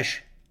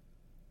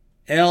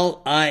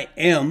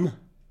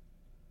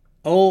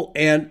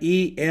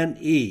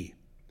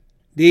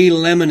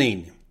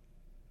 D-limonene.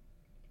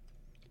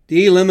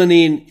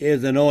 D-limonene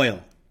is an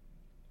oil.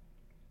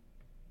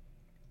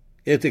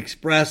 It's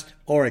expressed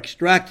or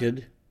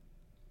extracted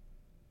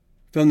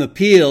from the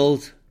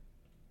peels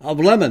of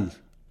lemons.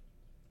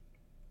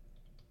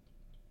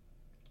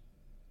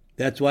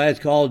 That's why it's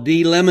called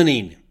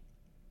D-limonene.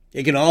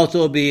 It can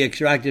also be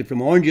extracted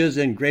from oranges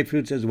and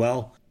grapefruits as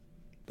well,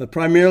 but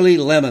primarily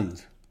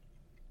lemons.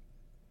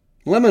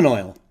 Lemon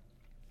oil.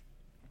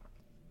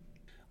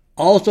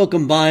 Also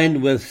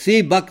combined with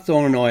sea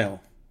buckthorn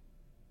oil,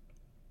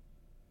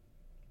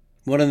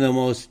 one of the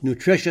most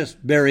nutritious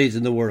berries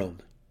in the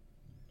world.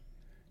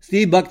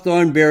 Sea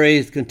buckthorn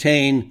berries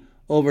contain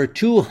over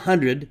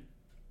 200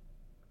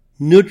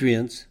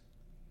 nutrients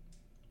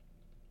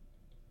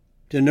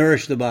to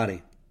nourish the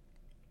body.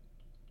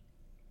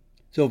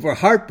 So for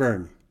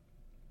heartburn,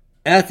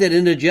 acid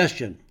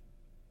indigestion,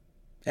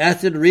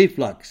 acid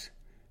reflux,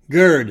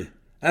 GERD,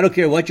 I don't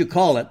care what you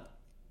call it,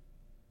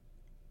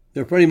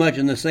 they're pretty much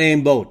in the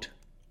same boat.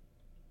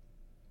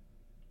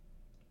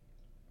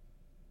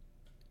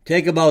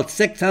 Take about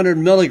 600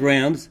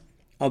 milligrams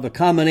of the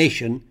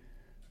combination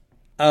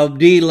of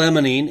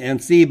D-limonene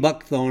and sea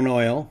buckthorn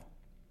oil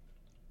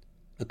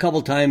a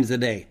couple times a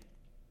day.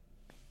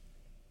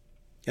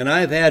 And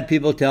I've had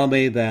people tell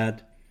me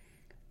that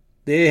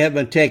they have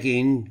been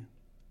taking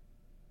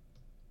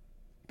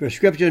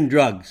prescription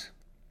drugs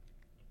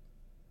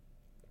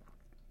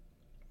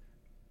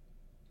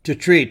to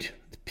treat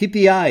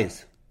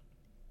PPIs,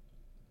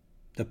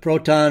 the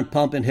proton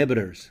pump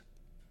inhibitors,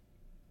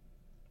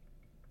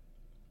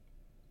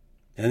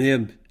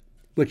 and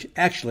which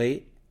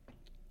actually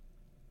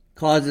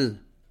causes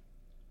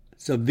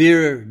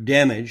severe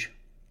damage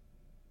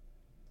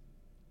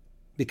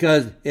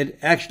because it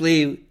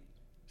actually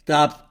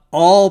stops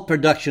all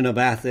production of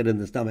acid in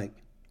the stomach.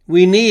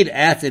 We need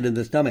acid in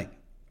the stomach.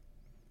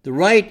 The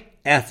right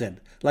acid,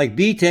 like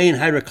betaine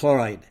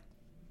hydrochloride.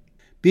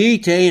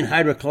 Betaine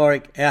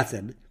hydrochloric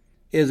acid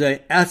is an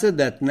acid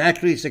that's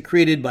naturally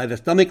secreted by the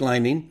stomach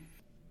lining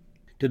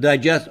to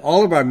digest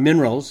all of our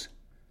minerals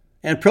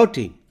and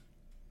protein.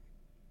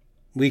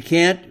 We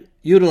can't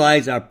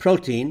utilize our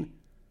protein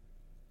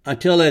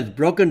until it's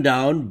broken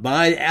down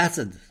by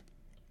acids.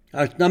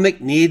 Our stomach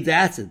needs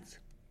acids.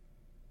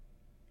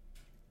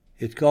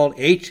 It's called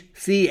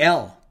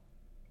HCl,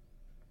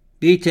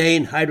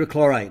 betaine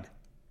hydrochloride.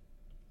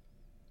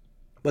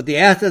 But the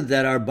acids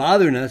that are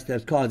bothering us,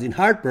 that's causing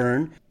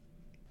heartburn,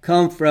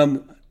 come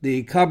from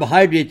the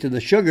carbohydrates and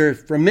the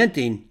sugars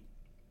fermenting,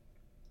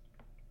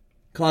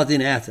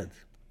 causing acids,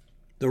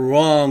 the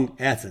wrong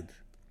acids.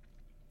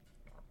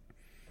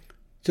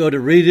 So to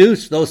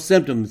reduce those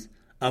symptoms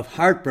of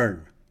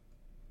heartburn,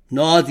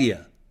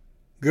 nausea,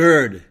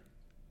 GERD,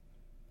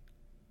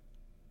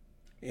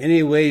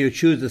 any way you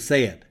choose to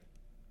say it,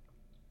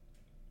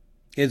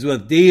 is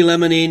with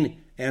D-limonene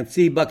and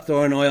sea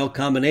buckthorn oil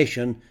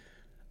combination,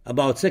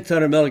 about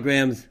 600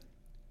 milligrams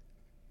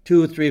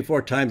 2, 3,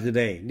 4 times a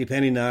day,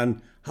 depending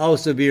on how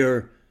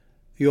severe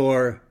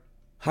your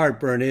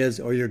heartburn is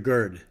or your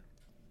GERD.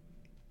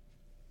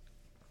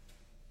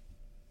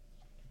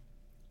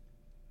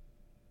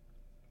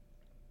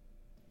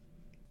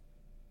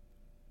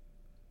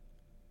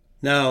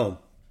 Now,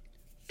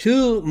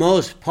 2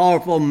 most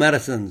powerful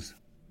medicines.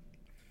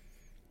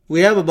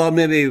 We have about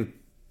maybe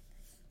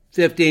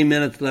 15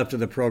 minutes left of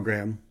the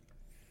program.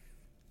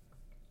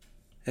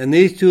 And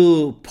these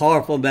 2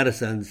 powerful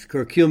medicines,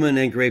 curcumin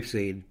and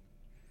grapeseed,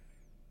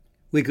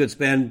 we could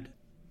spend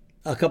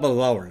a couple of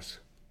hours.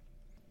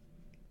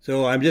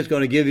 So I'm just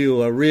going to give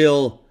you a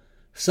real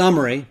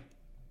summary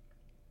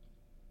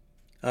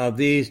of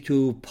these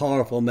 2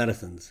 powerful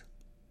medicines.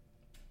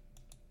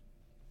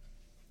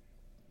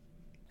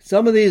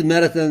 Some of these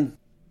medicines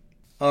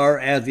are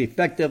as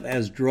effective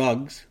as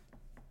drugs,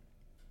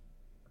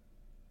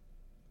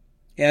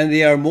 and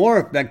they are more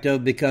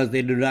effective because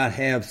they do not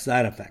have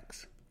side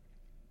effects.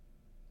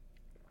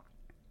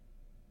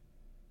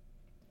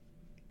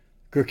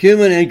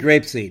 Curcumin and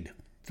grapeseed,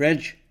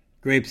 French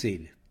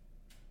grapeseed.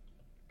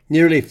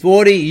 Nearly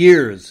 40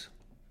 years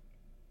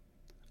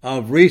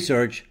of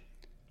research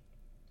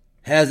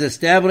has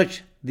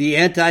established the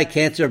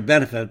anti-cancer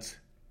benefits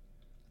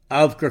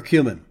of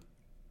curcumin.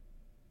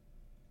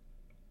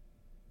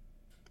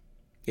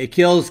 It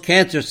kills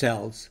cancer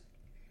cells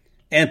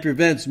and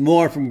prevents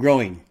more from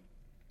growing.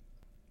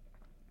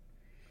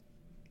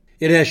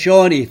 It has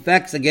shown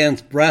effects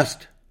against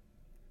breast,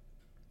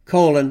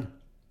 colon,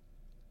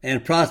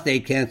 and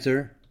prostate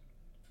cancer,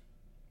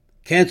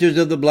 cancers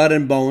of the blood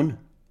and bone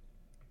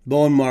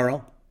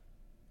marrow,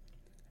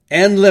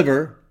 and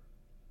liver,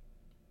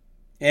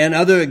 and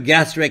other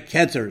gastric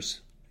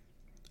cancers,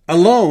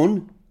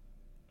 alone,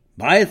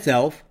 by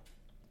itself,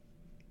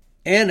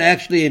 and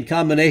actually in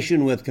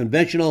combination with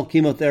conventional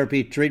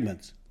chemotherapy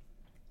treatments.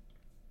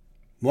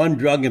 One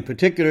drug in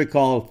particular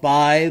called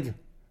 5-FU.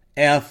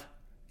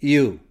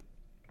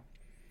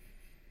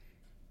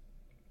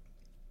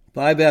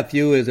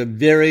 5-FU is a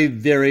very,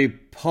 very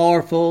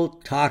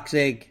powerful,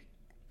 toxic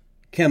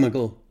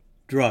chemical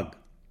drug.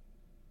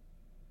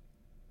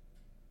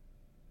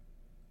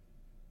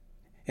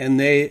 And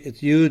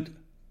it's used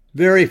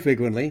very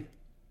frequently,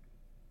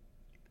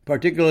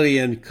 particularly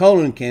in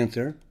colon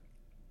cancer.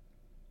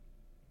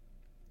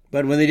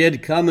 But when they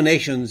did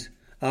combinations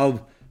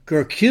of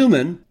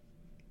curcumin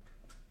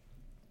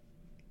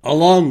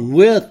along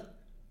with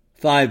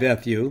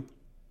 5-FU,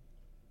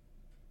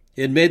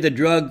 it made the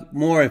drug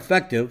more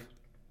effective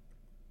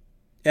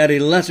at a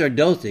lesser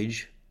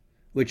dosage,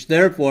 which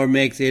therefore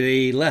makes it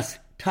a less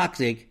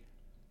toxic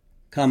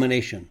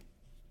combination.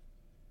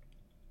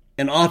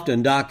 And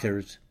often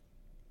doctors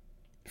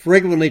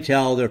frequently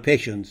tell their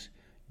patients,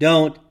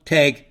 don't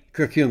take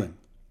curcumin.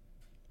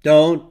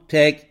 Don't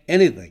take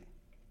anything.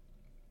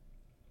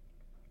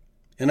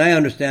 And I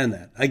understand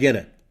that. I get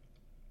it.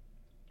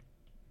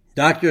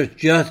 Doctors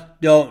just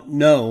don't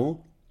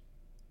know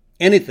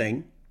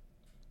anything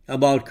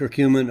about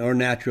curcumin or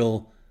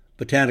natural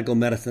botanical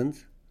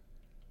medicines.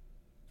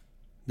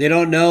 They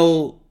don't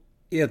know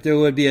if there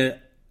would be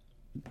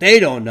they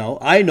don't know.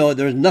 I know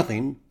there's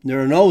nothing. There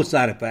are no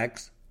side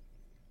effects.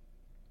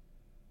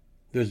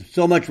 There's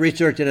so much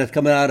research that has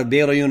come out of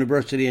Baylor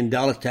University in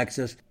Dallas,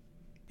 Texas,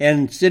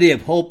 and City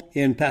of Hope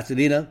in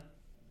Pasadena,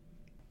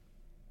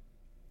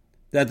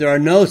 that there are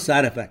no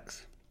side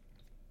effects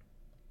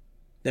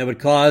that would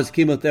cause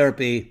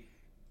chemotherapy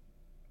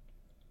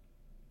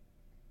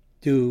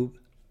to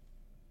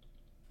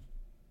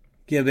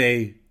give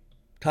a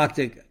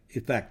toxic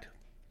effect.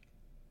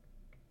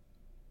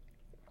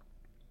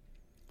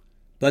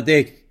 But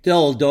they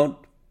still don't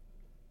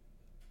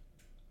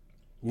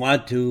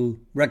want to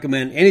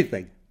recommend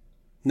anything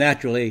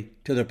naturally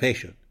to their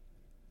patient.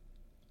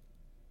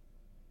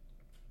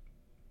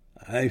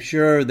 I'm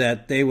sure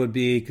that they would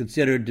be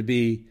considered to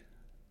be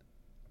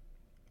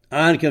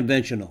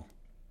unconventional.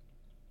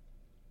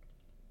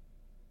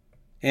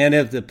 And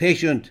if the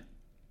patient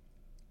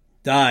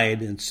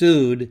died and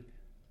sued,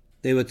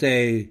 they would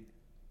say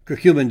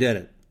curcumin did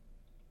it.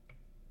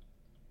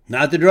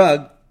 Not the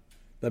drug,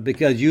 but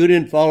because you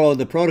didn't follow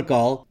the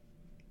protocol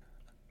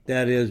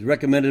that is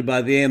recommended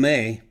by the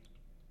AMA,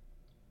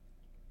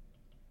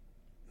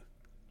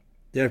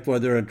 therefore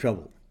they're in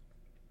trouble.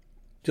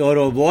 So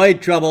to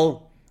avoid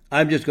trouble,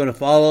 I'm just going to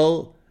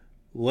follow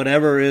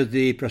whatever is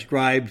the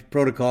prescribed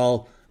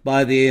protocol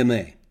by the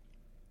AMA.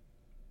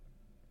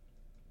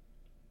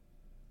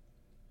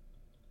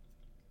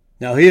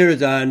 Now here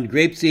is on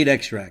grapeseed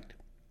extract.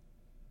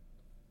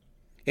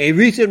 A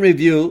recent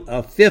review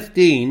of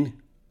 15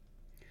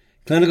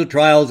 clinical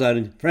trials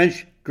on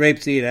French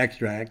grapeseed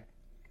extract,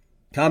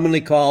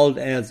 commonly called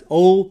as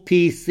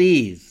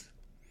OPCs.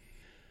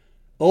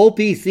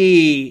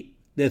 OPC,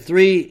 the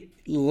three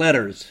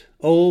letters,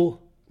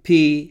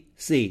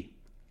 OPC,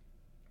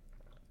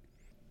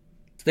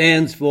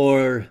 stands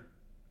for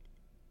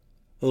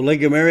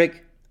oligomeric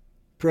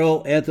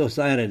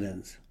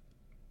proanthocyanidins.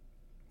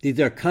 These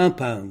are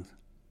compounds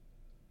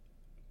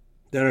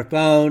that are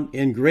found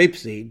in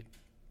grapeseed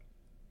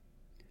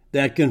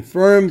that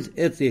confirms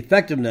its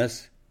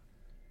effectiveness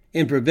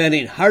in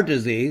preventing heart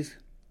disease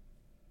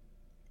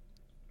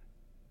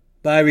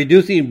by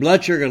reducing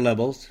blood sugar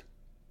levels,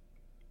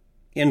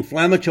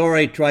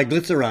 inflammatory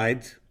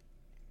triglycerides,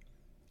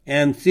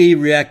 and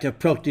C-reactive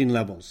protein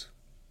levels.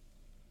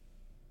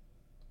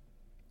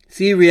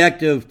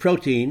 C-reactive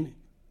protein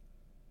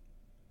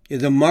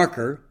is a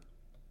marker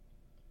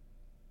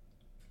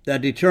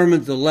that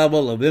determines the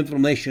level of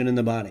inflammation in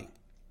the body.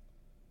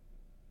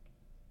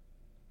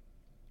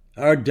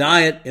 Our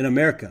diet in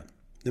America,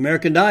 the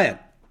American diet,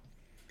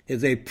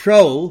 is a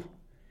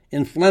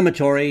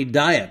pro-inflammatory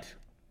diet.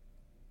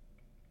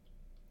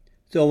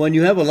 So when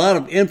you have a lot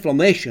of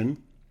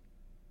inflammation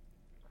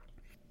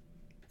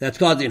that's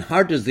causing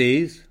heart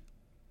disease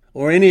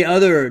or any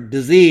other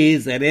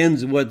disease that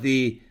ends with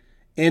the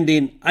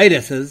ending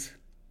itises,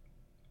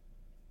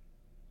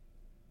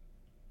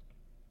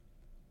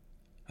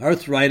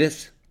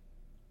 arthritis,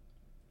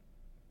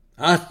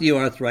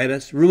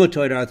 osteoarthritis,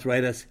 rheumatoid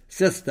arthritis,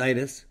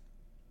 cystitis,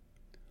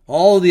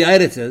 All the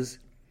itises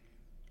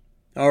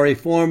are a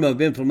form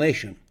of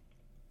inflammation.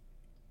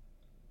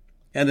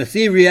 And the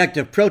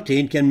C-reactive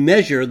protein can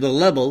measure the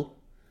level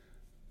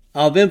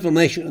of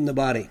inflammation in the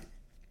body.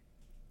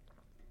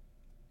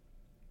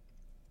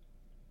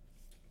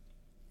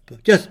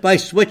 Just by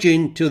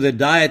switching to the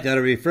diet that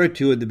I referred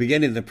to at the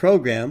beginning of the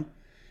program,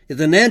 is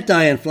an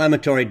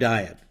anti-inflammatory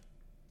diet.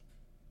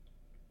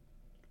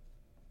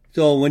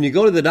 So when you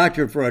go to the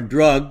doctor for a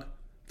drug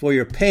for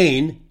your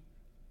pain,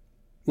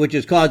 which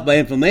is caused by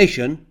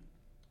inflammation,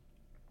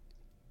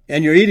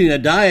 and you're eating a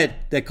diet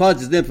that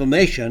causes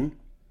inflammation,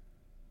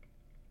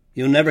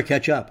 you'll never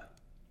catch up.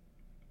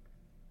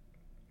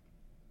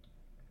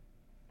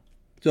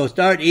 So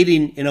start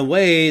eating in a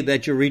way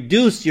that you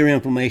reduce your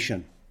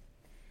inflammation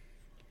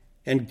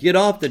and get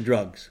off the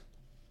drugs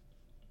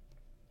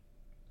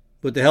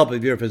with the help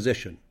of your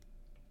physician.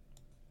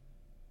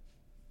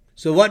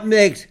 So what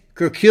makes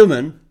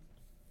curcumin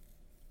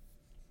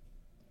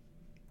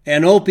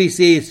and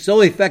OPC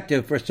so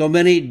effective for so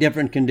many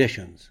different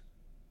conditions?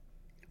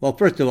 Well,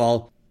 first of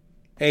all,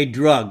 a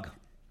drug,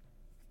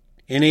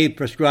 any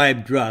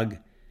prescribed drug,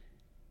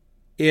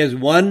 is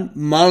one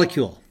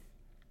molecule.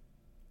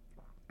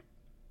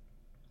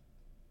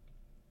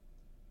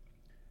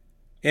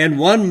 And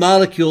one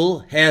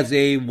molecule has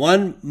a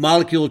one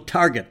molecule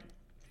target.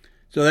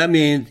 So that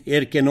means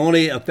it can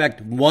only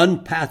affect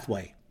one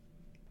pathway,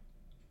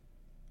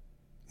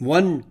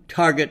 one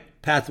target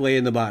pathway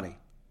in the body.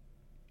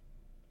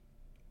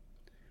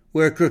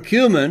 Where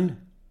curcumin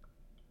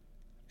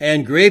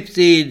and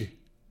grapeseed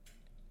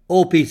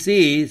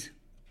OPCs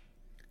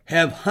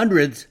have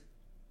hundreds,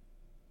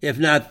 if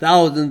not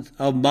thousands,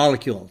 of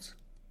molecules.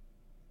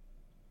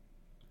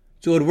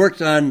 So it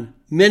works on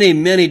many,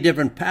 many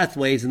different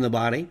pathways in the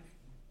body,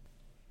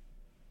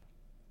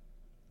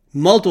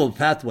 multiple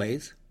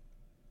pathways,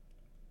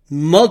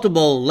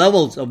 multiple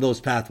levels of those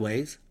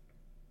pathways,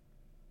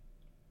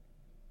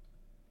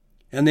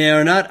 and they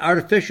are not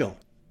artificial.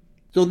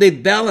 So they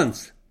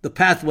balance the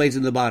pathways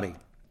in the body.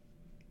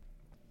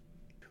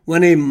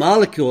 When a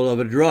molecule of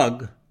a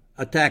drug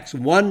attacks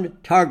one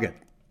target,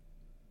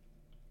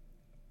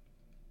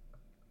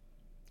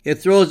 it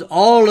throws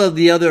all of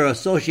the other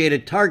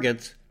associated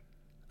targets,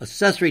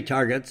 accessory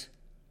targets,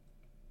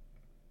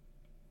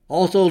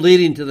 also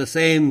leading to the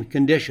same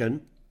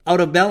condition,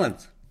 out of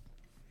balance.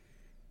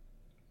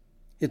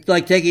 It's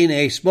like taking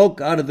a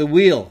spoke out of the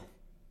wheel.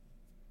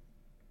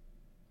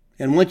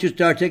 And once you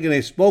start taking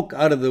a spoke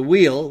out of the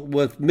wheel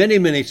with many,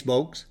 many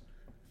spokes,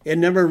 it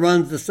never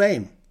runs the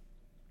same.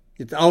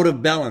 It's out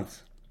of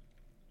balance.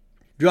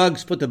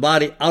 Drugs put the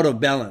body out of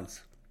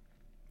balance.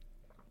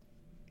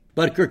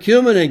 But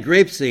curcumin and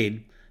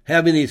grapeseed,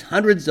 having these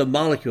hundreds of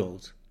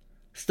molecules,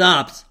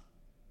 stops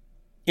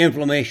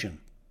inflammation,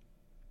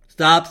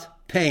 stops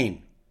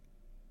pain,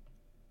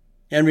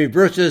 and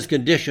reverses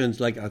conditions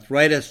like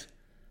arthritis,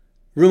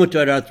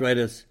 rheumatoid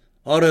arthritis,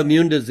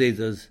 autoimmune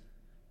diseases,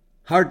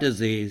 heart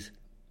disease,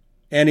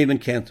 and even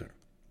cancer.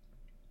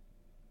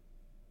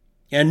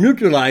 And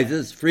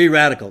neutralizes free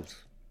radicals.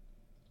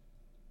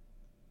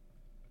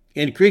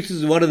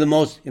 Increases one of the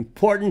most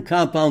important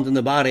compounds in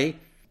the body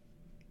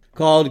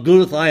called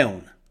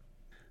glutathione.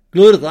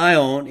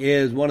 Glutathione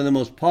is one of the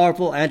most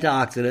powerful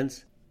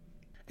antioxidants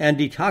and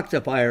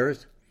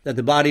detoxifiers that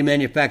the body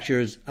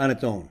manufactures on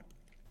its own.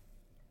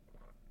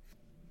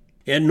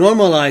 It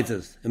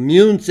normalizes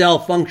immune cell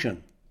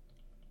function,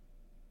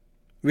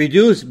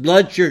 reduces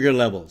blood sugar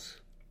levels,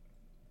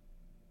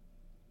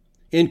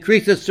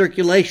 increases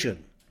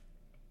circulation,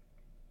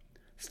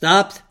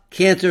 stops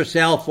cancer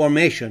cell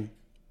formation,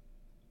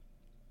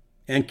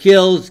 and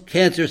kills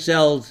cancer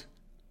cells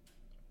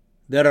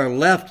that are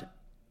left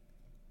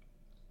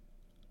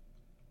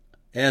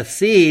as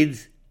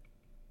seeds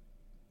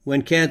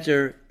when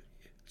cancer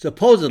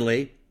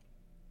supposedly,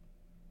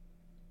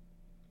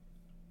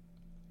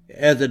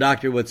 as the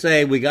doctor would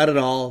say, we got it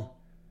all,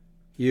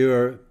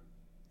 you're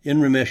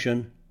in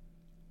remission,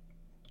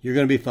 you're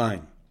going to be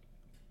fine.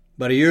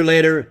 But a year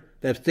later,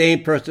 that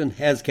same person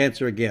has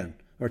cancer again,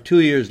 or 2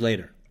 years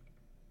later.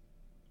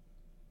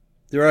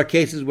 There are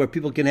cases where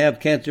people can have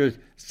cancer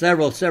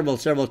several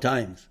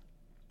times.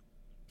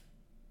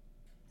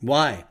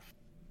 Why?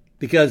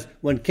 Because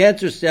when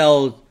cancer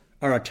cells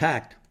are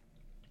attacked,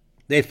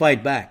 they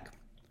fight back,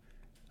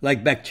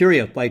 like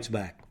bacteria fights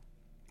back.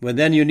 Well,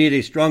 then you need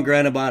a stronger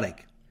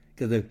antibiotic,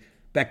 because the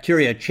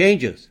bacteria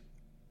changes.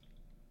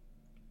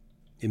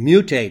 It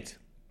mutates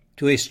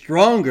to a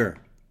stronger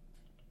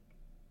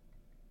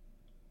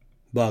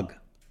bug.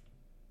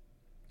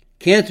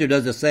 Cancer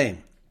does the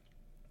same.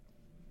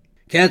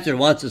 Cancer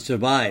wants to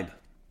survive,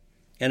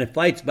 and it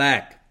fights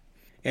back.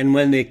 And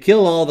when they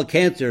kill all the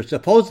cancer,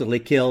 supposedly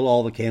kill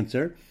all the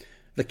cancer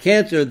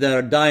that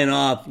are dying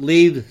off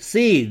leave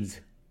seeds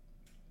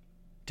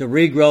to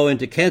regrow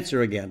into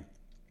cancer again.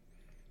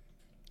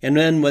 And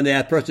then when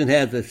that person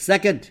has a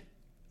second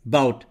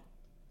bout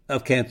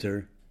of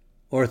cancer,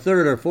 or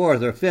third or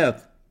fourth or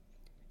fifth,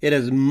 it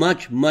is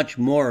much, much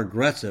more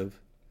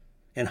aggressive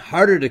and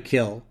harder to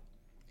kill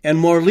and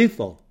more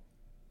lethal.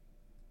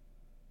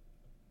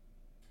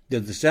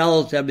 that the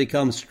cells have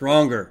become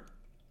stronger.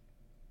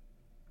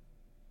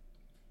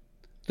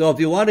 So if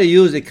you want to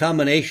use a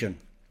combination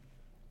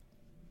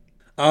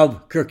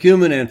of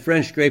curcumin and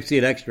French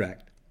grapeseed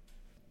extract,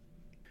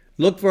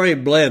 look for a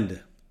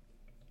blend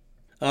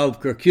of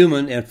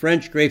curcumin and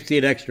French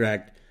grapeseed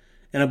extract,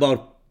 and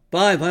about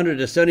 500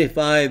 to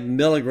 75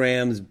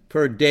 milligrams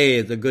per day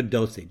is a good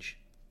dosage.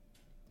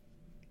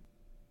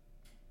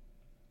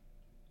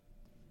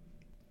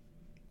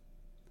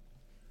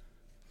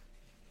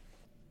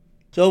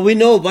 So we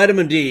know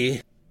vitamin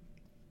D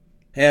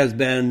has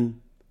been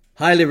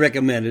highly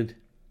recommended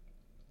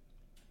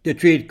to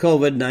treat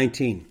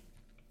COVID-19.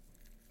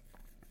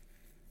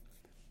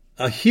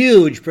 A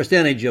huge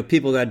percentage of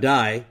people that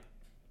die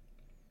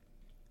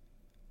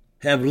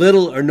have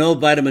little or no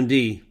vitamin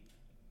D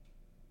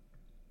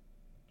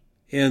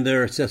in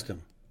their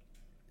system,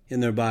 in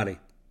their body.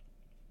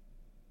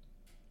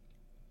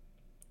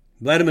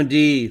 Vitamin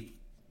D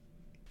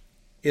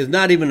is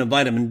not even a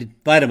vitamin,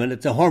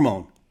 it's a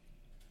hormone.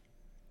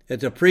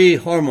 It's a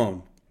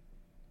pre-hormone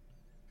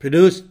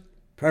produced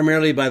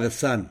primarily by the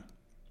sun.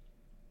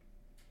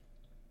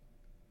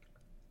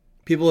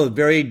 People with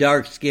very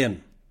dark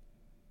skin,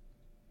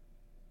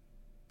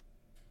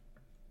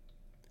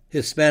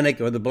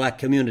 Hispanic or the black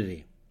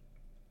community,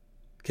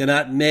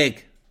 cannot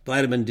make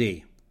vitamin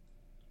D.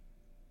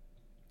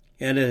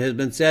 And it has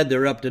been said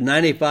they're up to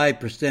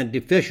 95%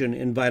 deficient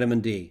in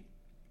vitamin D.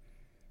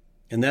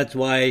 And that's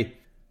why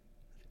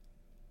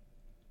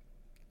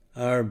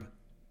our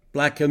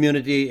black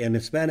community and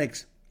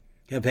Hispanics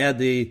have had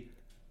the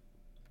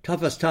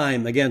toughest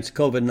time against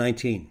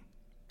COVID-19.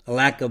 A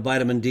lack of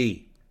vitamin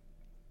D.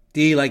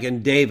 D like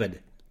in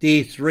David.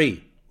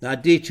 D3.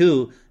 Not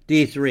D2,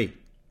 D3.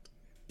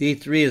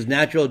 D3 is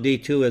natural,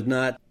 D2 is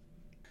not.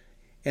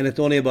 And it's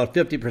only about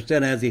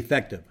 50% as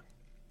effective.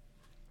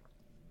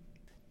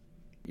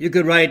 You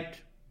could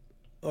write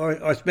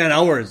or spend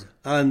hours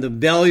on the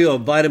value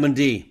of vitamin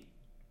D.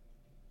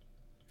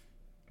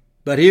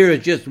 But here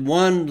is just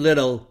one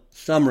little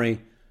summary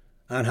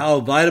on how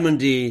vitamin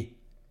D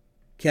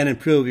can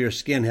improve your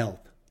skin health.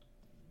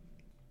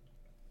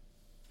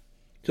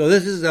 So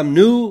this is a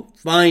new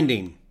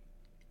finding.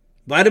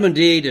 Vitamin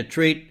D to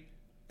treat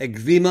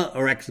eczema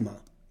or eczema,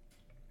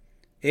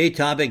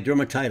 atopic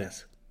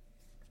dermatitis,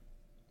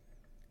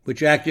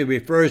 which actually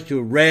refers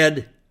to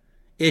red,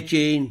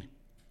 itching,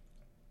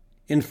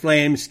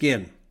 inflamed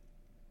skin,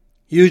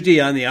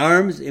 usually on the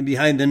arms and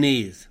behind the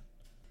knees.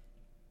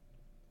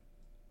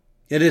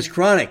 It is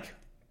chronic.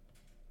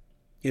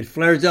 It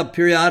flares up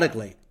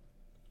periodically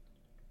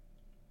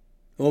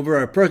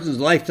over a person's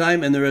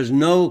lifetime, and there is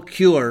no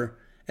cure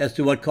as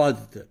to what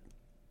causes it.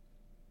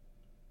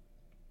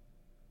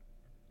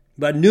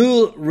 But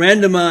new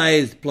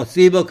randomized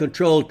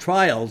placebo-controlled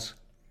trials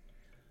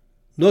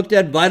looked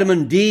at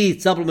vitamin D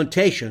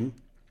supplementation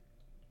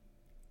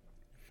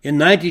in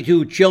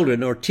 92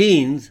 children or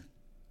teens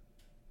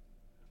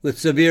with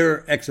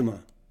severe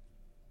eczema.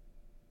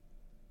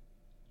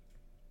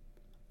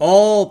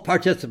 All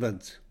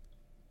participants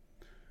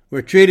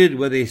were treated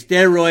with a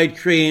steroid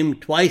cream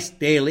twice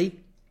daily.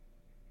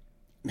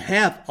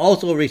 Half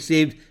also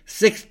received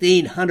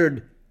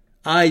 1,600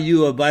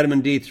 IU of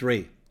vitamin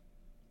D3.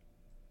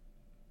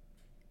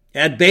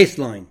 At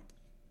baseline,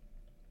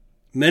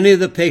 many of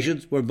the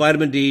patients were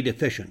vitamin D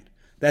deficient.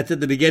 That's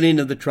at the beginning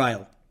of the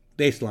trial,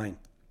 baseline.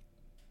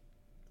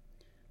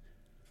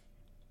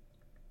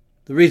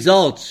 The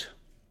results: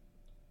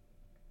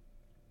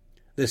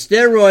 the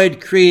steroid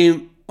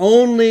cream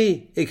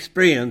only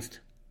experienced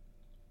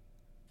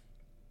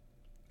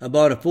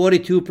about a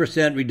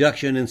 42%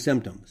 reduction in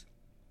symptoms,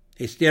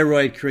 a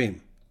steroid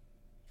cream.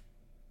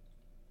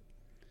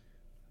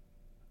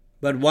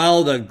 But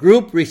while the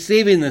group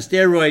receiving the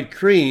steroid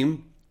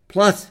cream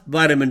plus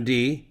vitamin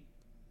D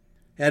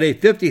had a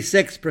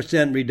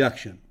 56%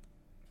 reduction.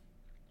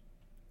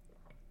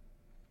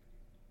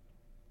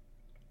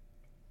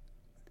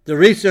 The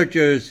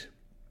researchers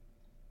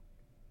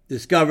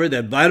discovered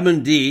that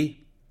vitamin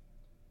D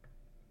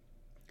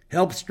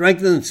helps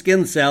strengthen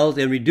skin cells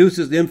and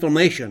reduces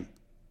inflammation,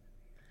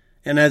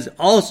 and has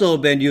also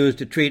been used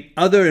to treat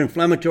other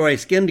inflammatory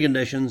skin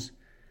conditions,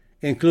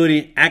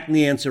 including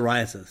acne and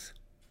psoriasis.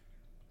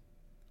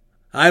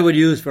 I would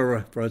use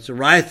for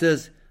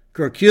psoriasis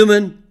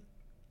curcumin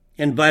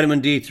and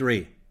vitamin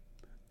D3.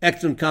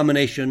 Excellent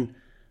combination.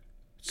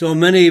 So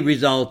many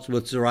results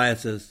with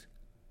psoriasis.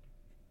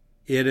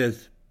 It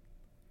is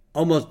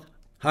almost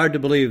hard to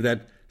believe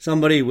that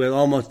somebody with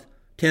almost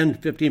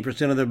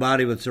 10-15% of their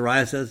body with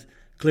psoriasis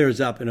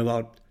clears up in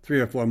about 3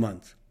 or 4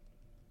 months.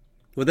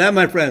 With that,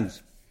 my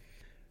friends,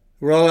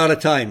 we're all out of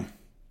time.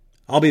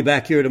 I'll be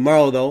back here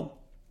tomorrow, though,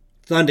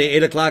 Sunday,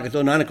 8 o'clock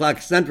until 9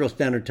 o'clock Central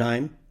Standard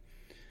Time.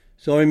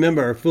 So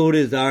remember, food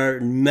is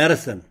our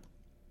medicine.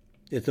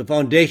 It's the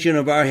foundation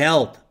of our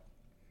health.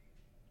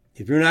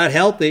 If you're not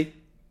healthy,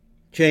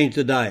 change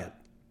the diet.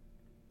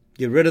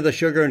 Get rid of the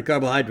sugar and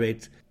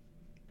carbohydrates.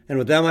 And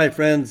with that, my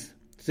friends,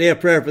 say a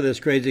prayer for this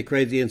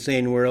crazy,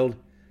 insane world.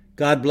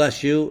 God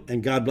bless you,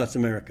 and God bless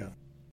America.